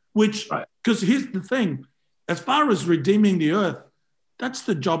roles, which, because here's the thing, as far as redeeming the earth, that's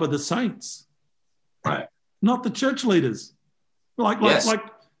the job of the saints, right? Not the church leaders. Like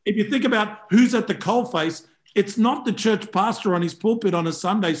if you think about who's at the coalface, it's not the church pastor on his pulpit on a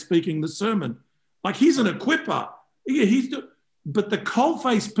Sunday speaking the sermon. Like he's an equipper. But the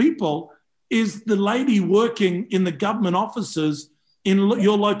coalface people is the lady working in the government offices in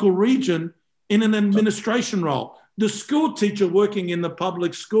your local region in an administration role, the school teacher working in the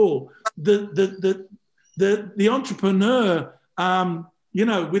public school, the entrepreneur,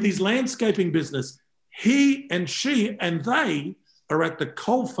 with his landscaping business. He and she and they are at the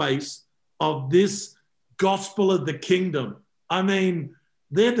coalface of this gospel of the kingdom. I mean,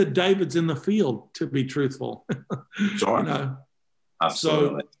 they're the Davids in the field, to be truthful. Sure.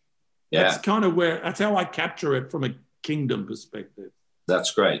 Absolutely. So that's kind of that's how I capture it from a kingdom perspective.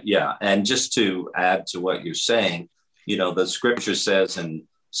 That's great. Yeah. And just to add to what you're saying, the scripture says in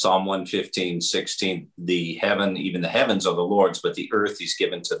Psalm 115:16, even the heavens are the Lord's, but the earth he's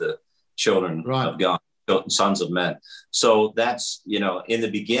given to the children of God, sons of men. So that's, in the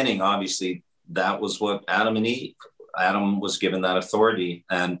beginning, obviously, that was what Adam and Eve. Adam was given that authority.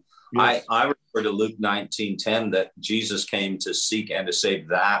 And yes. I refer to Luke 19:10, that Jesus came to seek and to save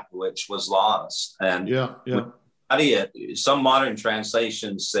that which was lost. And some modern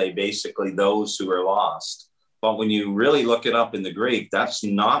translations say basically those who are lost. But when you really look it up in the Greek, that's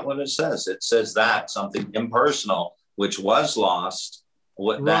not what it says. It says that something impersonal, which was lost.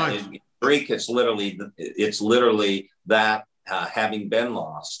 That in Greek, it's literally that having been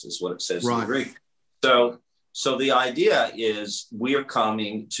lost is what it says in the Greek. So the idea is we're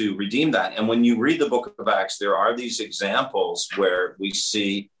coming to redeem that. And when you read the book of Acts, there are these examples where we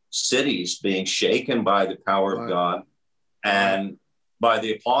see cities being shaken by the power of God and by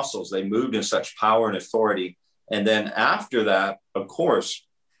the apostles. They moved in such power and authority. And then after that, of course,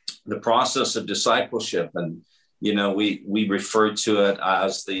 the process of discipleship. And, we refer to it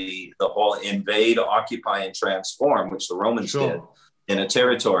as the whole invade, occupy, and transform, which the Romans did in a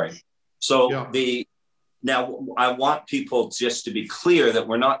territory. So now I want people just to be clear that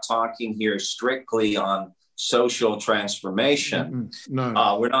we're not talking here strictly on social transformation.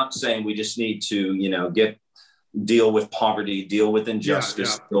 No, we're not saying we just need to, deal with poverty, deal with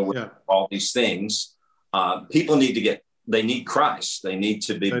injustice, deal with all these things. People they need Christ. They need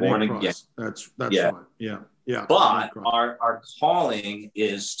to be born again. That's right. Yeah. But our calling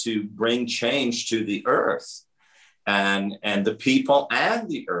is to bring change to the earth and the people and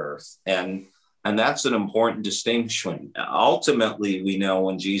the earth. And that's an important distinction. Ultimately, we know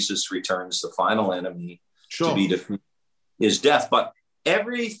when Jesus returns, the final enemy to be defeated is death. But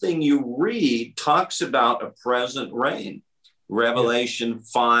everything you read talks about a present reign. Revelation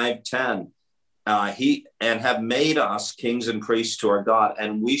 5:10. He and have made us kings and priests to our God,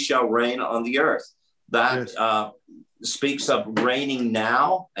 and we shall reign on the earth. That speaks of reigning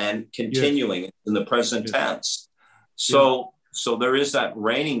now and continuing in the present tense. So there is that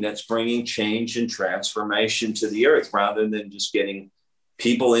reigning that's bringing change and transformation to the earth, rather than just getting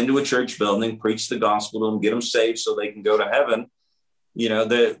people into a church building, preach the gospel to them, get them saved so they can go to heaven.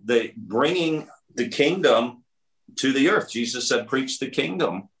 The bringing the kingdom to the earth. Jesus said, preach the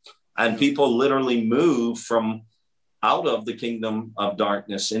kingdom. And people literally move from out of the kingdom of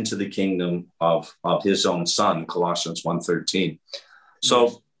darkness into the kingdom of his own son, Colossians 1:13.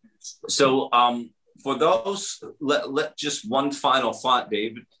 So for those, let just one final thought,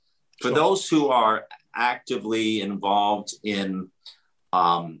 David. For those who are actively involved in,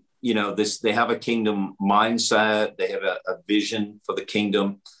 they have a kingdom mindset, they have a vision for the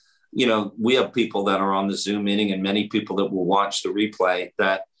kingdom. We have people that are on the Zoom meeting and many people that will watch the replay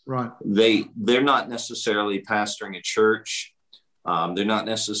that they're not necessarily pastoring a church. They're not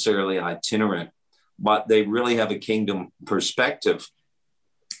necessarily itinerant, but they really have a kingdom perspective.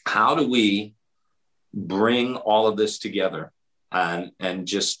 How do we bring all of this together and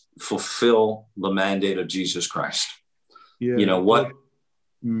just fulfill the mandate of Jesus Christ?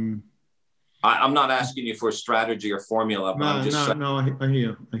 I'm not asking you for a strategy or formula, but I'm just saying.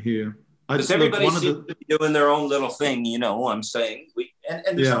 I hear. Because everybody seems to be doing their own little thing, you know. I'm saying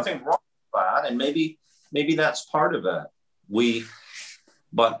and there's nothing wrong with that, and maybe that's part of it.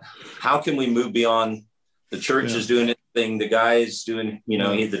 But how can we move beyond the church is doing its thing, the guy is doing, you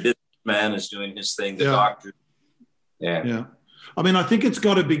know, the businessman is doing his thing, the doctor. Yeah. I mean, I think it's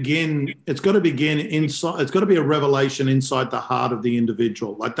got to begin inside. It's got to be a revelation inside the heart of the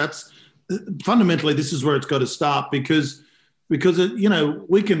individual. Like that's fundamentally, this is where it's got to start because you know,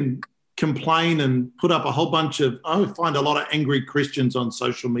 we can complain and put up a whole bunch of, I find a lot of angry Christians on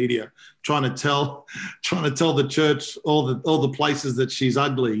social media trying to tell the church all the places that she's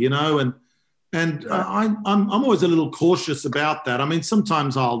ugly, you know, and I'm always a little cautious about that. I mean,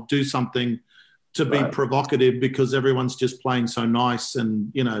 sometimes I'll do something to be provocative because everyone's just playing so nice, and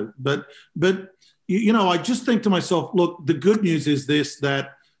you know, but you know, I just think to myself, look, the good news is this,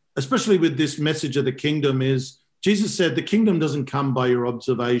 that especially with this message of the kingdom, is Jesus said the kingdom doesn't come by your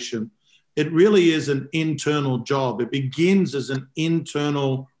observation. It really is an internal job. It begins as an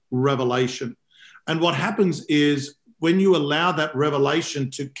internal revelation. And what happens is when you allow that revelation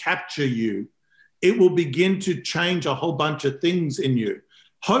to capture you, it will begin to change a whole bunch of things in you.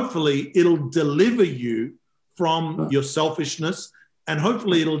 Hopefully, it'll deliver you from your selfishness, and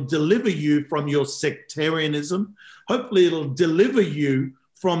hopefully it'll deliver you from your sectarianism. Hopefully it'll deliver you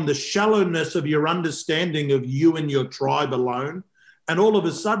from the shallowness of your understanding of you and your tribe alone. And all of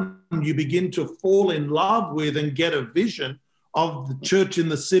a sudden, you begin to fall in love with and get a vision of the church in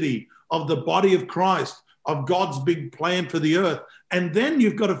the city, of the body of Christ, of God's big plan for the earth. And then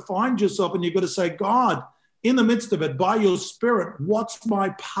you've got to find yourself and you've got to say, God, in the midst of it, by your Spirit, what's my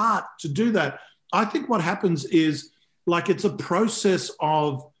part to do that? I think what happens is, like, it's a process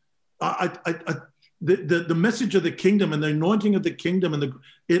of the message of the kingdom and the anointing of the kingdom, and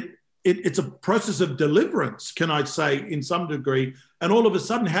it's a process of deliverance, can I say, in some degree. And all of a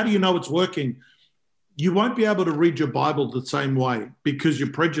sudden, how do you know it's working? You won't be able to read your Bible the same way because your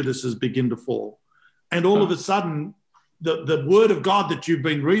prejudices begin to fall. And all of a sudden, the word of God that you've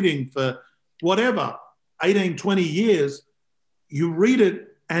been reading for whatever, 18, 20 years, you read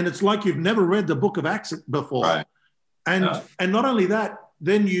it and it's like you've never read the book of Acts before. Right. And not only that,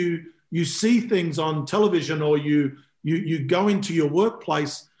 then you see things on television, or you go into your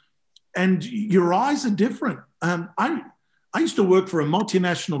workplace and your eyes are different. I used to work for a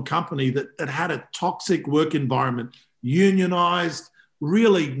multinational company that had a toxic work environment, unionized,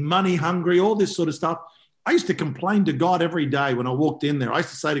 really money hungry, all this sort of stuff. I used to complain to God every day when I walked in there. I used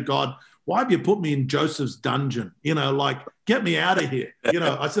to say to God, why have you put me in Joseph's dungeon? You know, like, get me out of here. You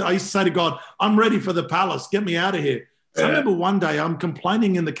know, I used to say to God, I'm ready for the palace. Get me out of here. So I remember one day I'm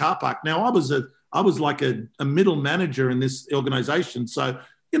complaining in the car park. Now, I was like a middle manager in this organization. So,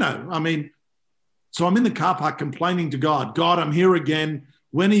 you know, I mean, so I'm in the car park complaining to God. God, I'm here again.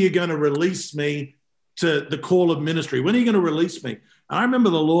 When are you going to release me to the call of ministry? When are you going to release me? And I remember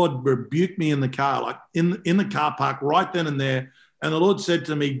the Lord rebuked me in the car, like in the car park right then and there. And the Lord said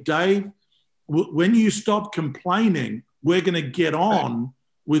to me, Dave, when you stop complaining, we're going to get on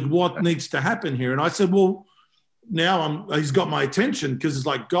with what needs to happen here. And I said, well, now he's got my attention because it's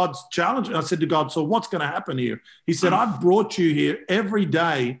like God's challenge. I said to God, so what's going to happen here? He said, I've brought you here every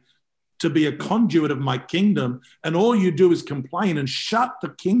day to be a conduit of my kingdom, and all you do is complain and shut the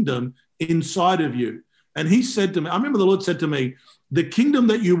kingdom inside of you. And he said to me, I remember the Lord said to me, the kingdom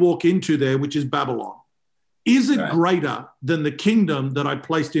that you walk into there, which is Babylon, is it greater than the kingdom that I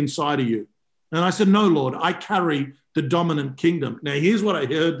placed inside of you? And I said, no, Lord, I carry the dominant kingdom. Now, here's what I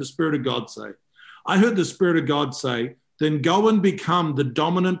heard the Spirit of God say. I heard the Spirit of God say, then go and become the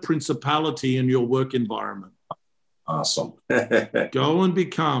dominant principality in your work environment. Awesome. Go and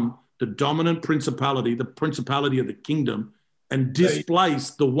become the dominant principality, the principality of the kingdom, and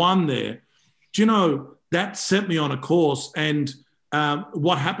displace the one there. Do you know, that set me on a course. And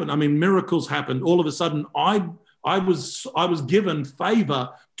what happened? I mean, miracles happened. All of a sudden, I was given favor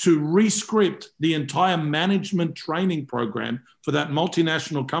to rescript the entire management training program for that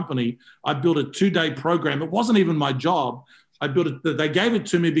multinational company. I built a 2-day program. It wasn't even my job. I built it. They gave it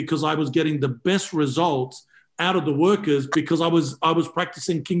to me because I was getting the best results out of the workers because I was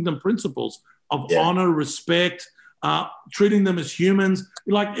practicing kingdom principles of honor, respect, treating them as humans.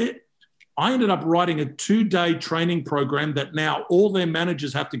 I ended up writing a 2-day training program that now all their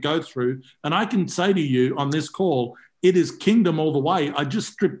managers have to go through. And I can say to you on this call, it is kingdom all the way. I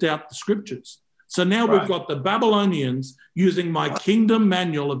just stripped out the scriptures. So now we've got the Babylonians using my kingdom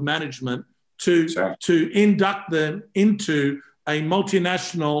manual of management to induct them into a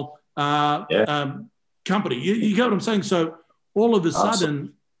multinational company. You get what I'm saying? So all of a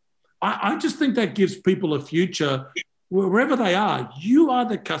sudden, I just think that gives people a future wherever they are. You are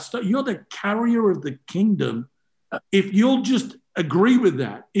you're the carrier of the kingdom. If you'll just agree with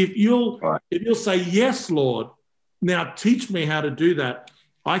that, if you'll say, yes, Lord, now teach me how to do that.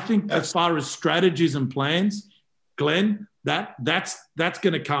 I think as far as strategies and plans, Glenn, that's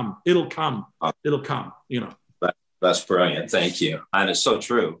going to come. It'll come, you know. That's brilliant. Thank you. And it's so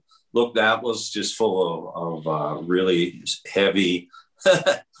true. Look, that was just full of really heavy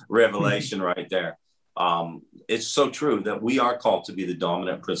revelation right there. It's so true that we are called to be the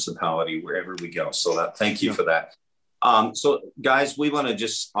dominant principality wherever we go. So thank you for that. So guys, we want to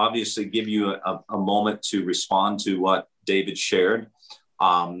just obviously give you a moment to respond to what David shared.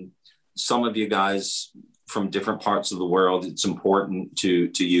 Some of you guys from different parts of the world, it's important to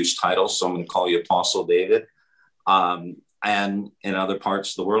use titles. So I'm going to call you Apostle David. And in other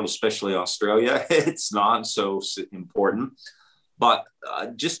parts of the world, especially Australia, it's not so important. But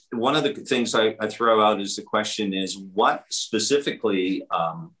just one of the things I throw out is the question is, what specifically,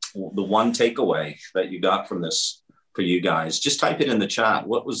 the one takeaway that you got from this for you guys? Just type it in the chat.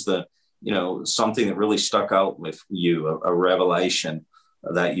 What was something that really stuck out with you, a revelation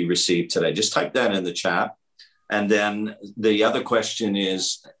that you received today? Just type that in the chat. And then the other question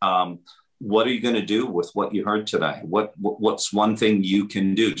is, what are you going to do with what you heard today? What's one thing you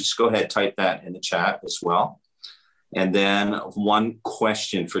can do? Just go ahead, type that in the chat as well. And then one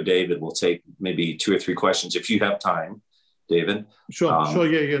question for David. We'll take maybe 2 or 3 questions if you have time, David. Sure.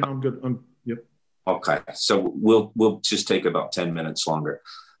 Yeah. No, I'm good. Yep. Okay. So we'll just take about 10 minutes longer.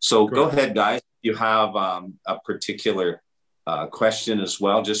 So Great. Go ahead, guys. If you have a particular question as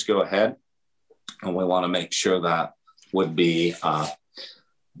well, just go ahead. And we want to make sure that would be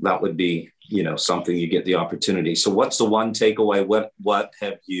something you get the opportunity. So what's the one takeaway? What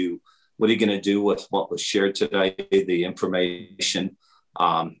are you going to do with what was shared today, the information?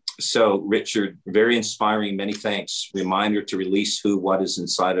 So Richard, very inspiring. Many thanks. Reminder to release what is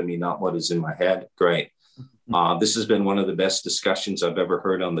inside of me, not what is in my head. Great. This has been one of the best discussions I've ever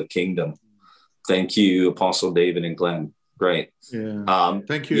heard on the kingdom. Thank you, Apostle David and Glenn. Great. Yeah.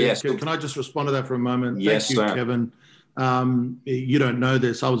 Thank you. Yes. Can I just respond to that for a moment? Yes, Thank you, sir. Kevin. You don't know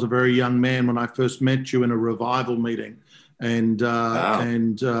this. I was a very young man when I first met you in a revival meeting. And I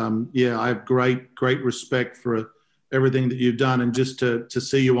have great respect for everything that you've done. And just to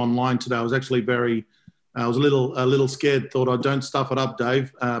see you online today, I was actually I was a little scared, thought, don't stuff it up,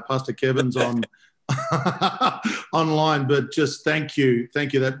 Dave. Pastor Kevin's on online, but just thank you.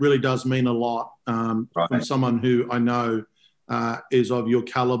 That really does mean a lot from someone who I know is of your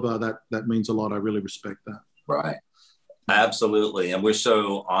caliber. That means a lot. I really respect that. Right. Absolutely. And we're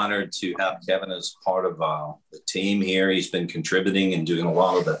so honored to have Kevin as part of the team here. He's been contributing and doing a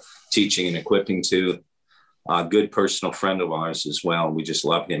lot of the teaching and equipping too. A good personal friend of ours as well. We just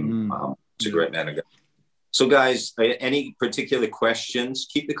love him. He's a great man of God. So guys, any particular questions?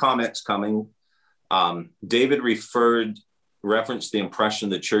 Keep the comments coming. David referenced the impression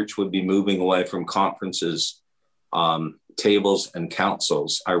the church would be moving away from conferences, tables, and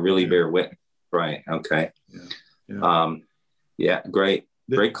councils. I really bear witness. Right. Okay.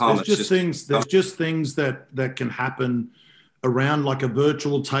 Great comments. There's just things that can happen around like a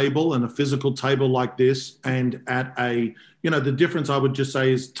virtual table and a physical table like this. And at the difference I would just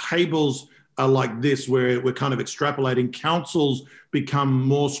say is tables are like this, where we're kind of extrapolating. Councils become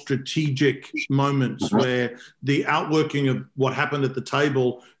more strategic moments where the outworking of what happened at the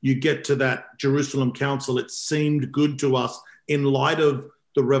table, you get to that Jerusalem council. It seemed good to us in light of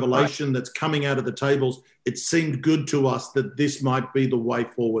the revelation that's coming out of the tables. It seemed good to us that this might be the way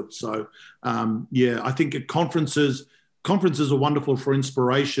forward. So, I think at conferences are wonderful for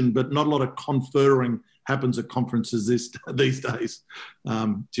inspiration, but not a lot of conferring happens at conferences these days.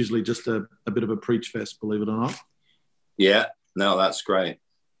 It's usually just a bit of a preach fest, believe it or not. Yeah, no, that's great.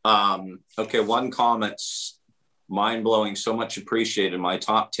 Okay, one comment's mind-blowing, so much appreciated. My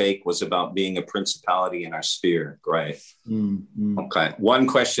top take was about being a principality in our sphere. Great. Okay, one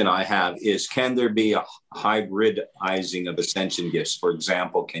question I have is, can there be a hybridizing of ascension gifts? For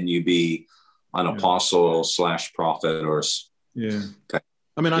example, can you be an apostle / prophet or... Yeah. Okay.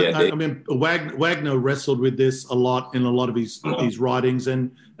 I mean, Wagner wrestled with this a lot in a lot of his writings,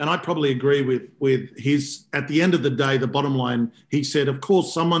 and I probably agree with his. At the end of the day, the bottom line, he said, of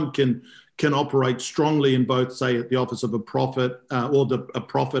course, someone can operate strongly in both, say, at the office of a prophet a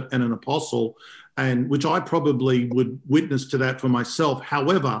prophet and an apostle, and which I probably would witness to that for myself.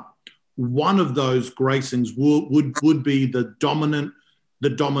 However, one of those gracings would be the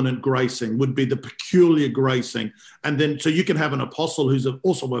dominant gracing, would be the peculiar gracing. And then, so you can have an apostle who's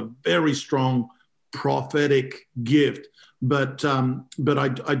also a very strong prophetic gift. But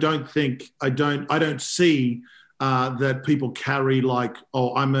I don't see that people carry like,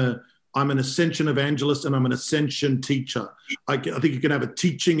 oh, I'm an ascension evangelist and I'm an ascension teacher. I think you can have a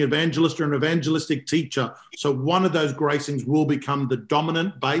teaching evangelist or an evangelistic teacher. So one of those gracings will become the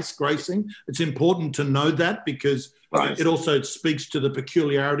dominant base gracing. It's important to know that because it also speaks to the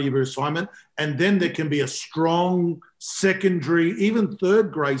peculiarity of your assignment. And then there can be a strong secondary, even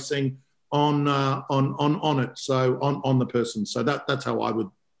third gracing on it. So on the person. So that's how I would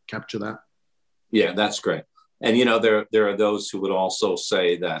capture that. Yeah, that's great. And, there are those who would also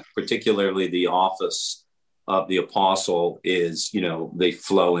say that particularly the office of the apostle is, they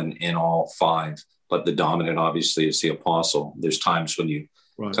flow in all five, but the dominant obviously is the apostle. There's times when you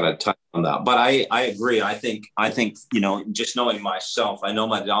kind of touch on that. But I agree. I think, just knowing myself, I know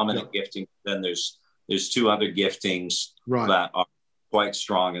my dominant gifting, then there's two other giftings that are quite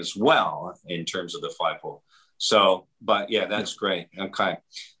strong as well in terms of the fivefold. So, but yeah, that's great. Okay.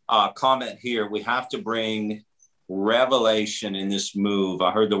 Comment here. We have to bring revelation in this move.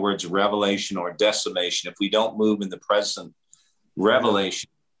 I heard the words revelation or decimation. If we don't move in the present revelation,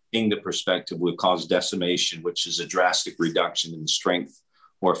 kingdom perspective would cause decimation, which is a drastic reduction in the strength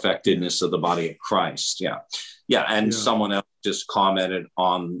or effectiveness of the body of Christ. Yeah. And someone else just commented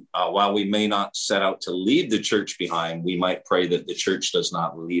on, while we may not set out to leave the church behind, we might pray that the church does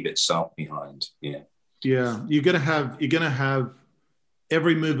not leave itself behind. Yeah. You're going to have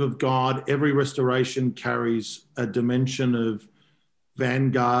every move of God, every restoration carries a dimension of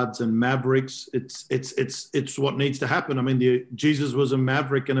vanguards and mavericks. It's what needs to happen. I mean, Jesus was a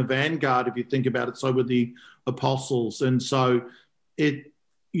maverick and a vanguard, if you think about it. So were the apostles. And so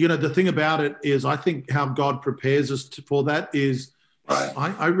the thing about it is, I think how God prepares us for that is,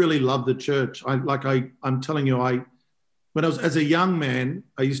 I really love the church. I'm telling you, when I was as a young man,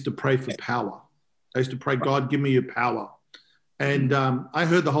 I used to pray for power. I used to pray, God, give me your power. And I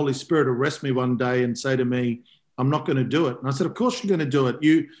heard the Holy Spirit arrest me one day and say to me, I'm not going to do it. And I said, of course you're going to do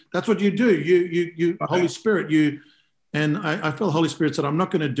it. That's what you do. You Holy Spirit, and I felt the Holy Spirit said, I'm not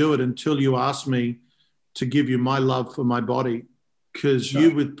going to do it until you ask me to give you my love for my body. Because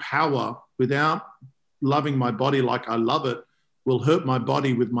you with power, without loving my body like I love it, will hurt my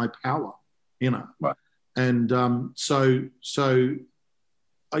body with my power, Right. And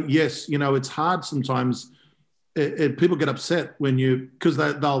yes, it's hard sometimes. People get upset when because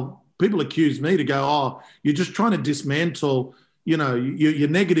people accuse me to go, oh, you're just trying to dismantle, you're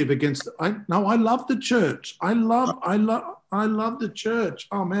negative against. I love the church. I love the church.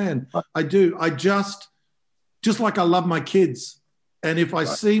 Oh man, I do. I just like I love my kids. And if I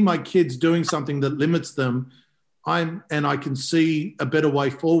see my kids doing something that limits them, and I can see a better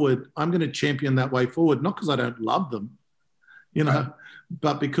way forward, I'm going to champion that way forward, not because I don't love them,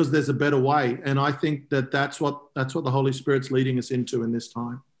 but because there's a better way. And I think that's what the Holy Spirit's leading us into in this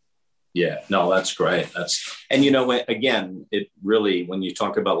time. Yeah, no, that's great. And again, it really, when you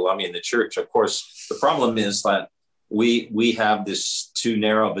talk about loving the church, of course, the problem is that we have this too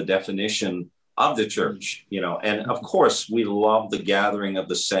narrow of a definition of the church, and of course we love the gathering of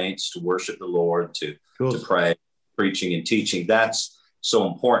the saints to worship the Lord, to pray, preaching and teaching. That's so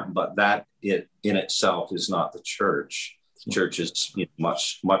important, but that in itself is not the church. The church is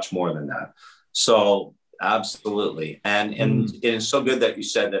much, much more than that. So absolutely. And it's so good that you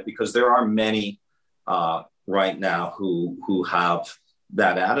said that, because there are many right now who have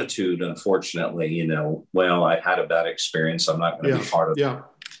that attitude, unfortunately, well, I had a bad experience, I'm not going to be part of it.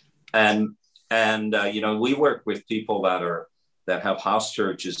 And we work with people that have house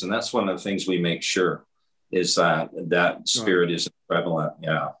churches, and that's one of the things we make sure is that spirit isn't prevalent.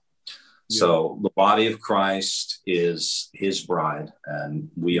 Yeah. So the body of Christ is his bride, and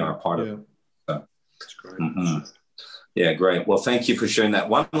we are part of it. So, that's great. Mm-hmm. Yeah, great. Well, thank you for sharing that.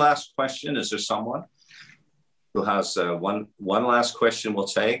 One last question. Is there someone who has one last question we'll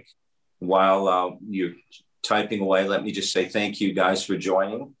take while you're typing away? Let me just say thank you guys for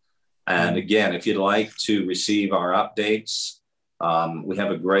joining. And again, if you'd like to receive our updates, we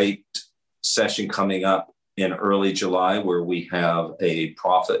have a great session coming up in early July where we have a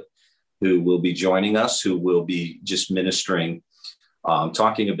prophet who will be joining us, who will be just ministering,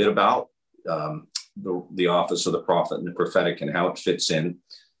 talking a bit about the office of the prophet and the prophetic and how it fits in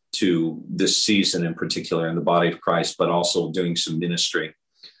to this season in particular in the body of Christ, but also doing some ministry.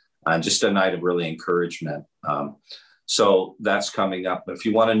 Just a night of really encouragement. So that's coming up. If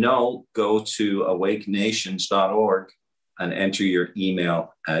you want to know, go to awakenations.org and enter your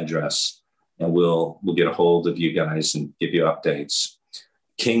email address, and we'll get a hold of you guys and give you updates.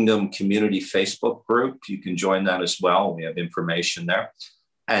 Kingdom Community Facebook group, you can join that as well. We have information there.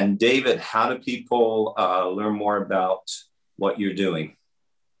 And David, how do people learn more about what you're doing?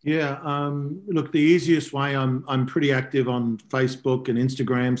 Yeah, look, the easiest way, I'm pretty active on Facebook and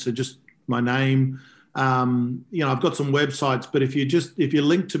Instagram, so just my name. I've got some websites, but if you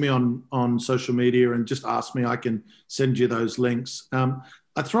link to me on social media and just ask me, I can send you those links.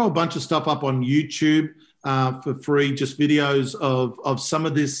 I throw a bunch of stuff up on YouTube for free, just videos of some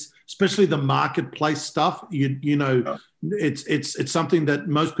of this, especially the marketplace stuff. It's something that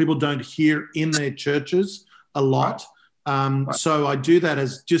most people don't hear in their churches a lot. So I do that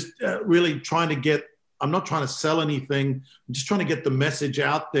as just really trying to get, I'm not trying to sell anything. I'm just trying to get the message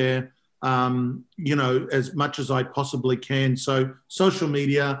out there, as much as I possibly can. So social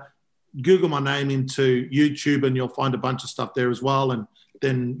media, Google my name into YouTube and you'll find a bunch of stuff there as well. And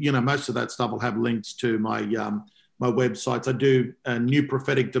then, most of that stuff will have links to my websites. I do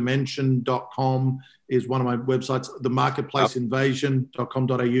newpropheticdimension.com is one of my websites. The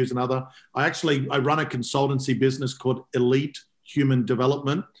marketplaceinvasion.com.au is another. I run a consultancy business called Elite Human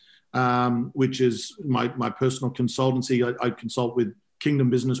Development, which is my personal consultancy. I consult with kingdom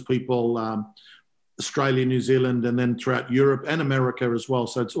business people, Australia, New Zealand, and then throughout Europe and America as well.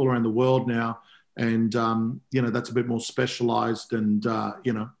 So it's all around the world now. And, that's a bit more specialized and,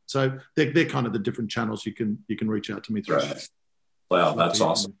 so they're kind of the different channels you can reach out to me through. Right. Wow, that's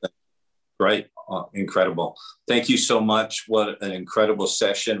awesome. Great. Incredible. Thank you so much. What an incredible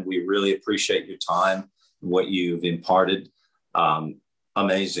session. We really appreciate your time and what you've imparted.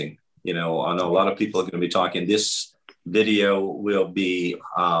 Amazing. I know a lot of people are going to be talking. This video will be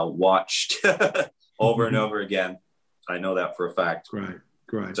watched over and over again. I know that for a fact.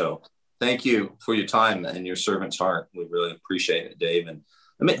 Great. So thank you for your time and your servant's heart. We really appreciate it, Dave. And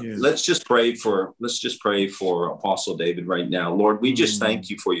let's just pray for Apostle David right now. Lord, we just thank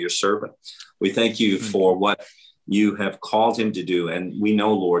you for your servant. We thank you for what you have called him to do. And we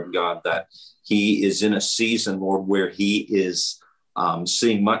know, Lord God, that he is in a season, Lord, where he is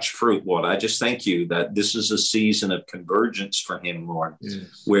seeing much fruit, Lord. I just thank you that this is a season of convergence for him, Lord,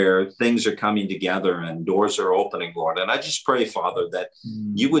 where things are coming together and doors are opening, Lord. And I just pray, Father, that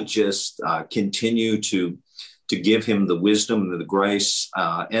you would just continue to give him the wisdom and the grace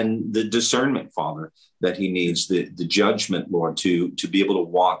and the discernment, Father, that he needs, the judgment, Lord, to be able to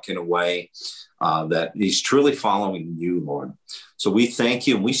walk in a way that he's truly following you, Lord. So we thank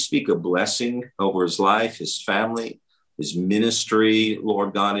you and we speak a blessing over his life, his family, his ministry,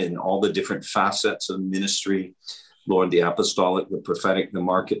 Lord God, in all the different facets of ministry, Lord, the apostolic, the prophetic, the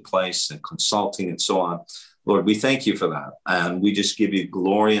marketplace, and consulting, and so on. Lord, we thank you for that. And we just give you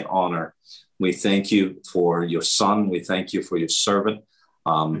glory and honor. We thank you for your son. We thank you for your servant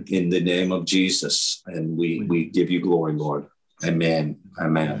in the name of Jesus. And we give you glory, Lord. Amen.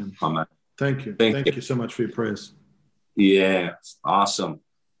 Amen. Amen. Thank you. Thank you so much for your prayers. Yeah. Awesome.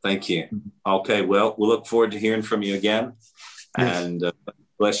 Thank you. Okay. Well, we'll look forward to hearing from you again. Yes. And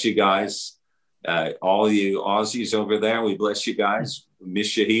bless you guys. All you Aussies over there, we bless you guys. We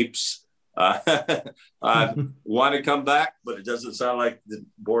miss you heaps. I want to come back, but it doesn't sound like the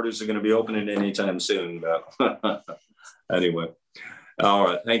borders are going to be opening anytime soon. Anyway. All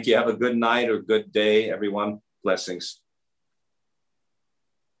right. Thank you. Have a good night or good day, everyone. Blessings.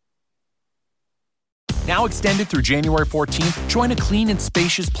 Now extended through January 14th, join a clean and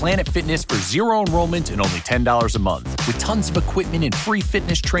spacious Planet Fitness for zero enrollment and only $10 a month. With tons of equipment and free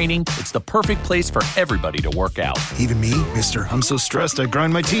fitness training, it's the perfect place for everybody to work out. Even me, mister. I'm so stressed I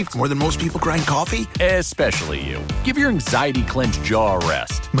grind my teeth more than most people grind coffee. Especially you. Give your anxiety-clenched jaw a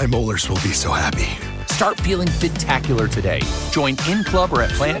rest. My molars will be so happy. Start feeling fit-tacular today. Join in club or at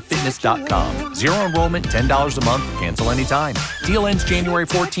planetfitness.com. Zero enrollment, $10 a month, cancel anytime. Deal ends January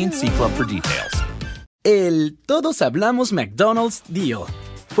 14th. See club for details. El todos hablamos McDonald's deal.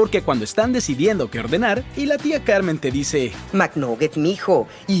 Porque cuando están decidiendo qué ordenar y la tía Carmen te dice McNuggets, mijo,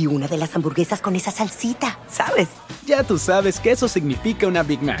 y una de las hamburguesas con esa salsita, ¿sabes? Ya tú sabes que eso significa una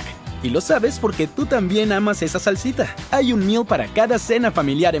Big Mac. Y lo sabes porque tú también amas esa salsita. Hay un meal para cada cena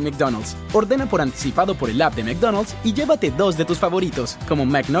familiar en McDonald's. Ordena por anticipado por el app de McDonald's y llévate 2 de tus favoritos, como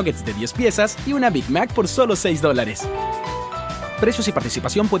McNuggets de 10 piezas y una Big Mac por solo $6. Precios y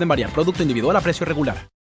participación pueden variar. Producto individual a precio regular.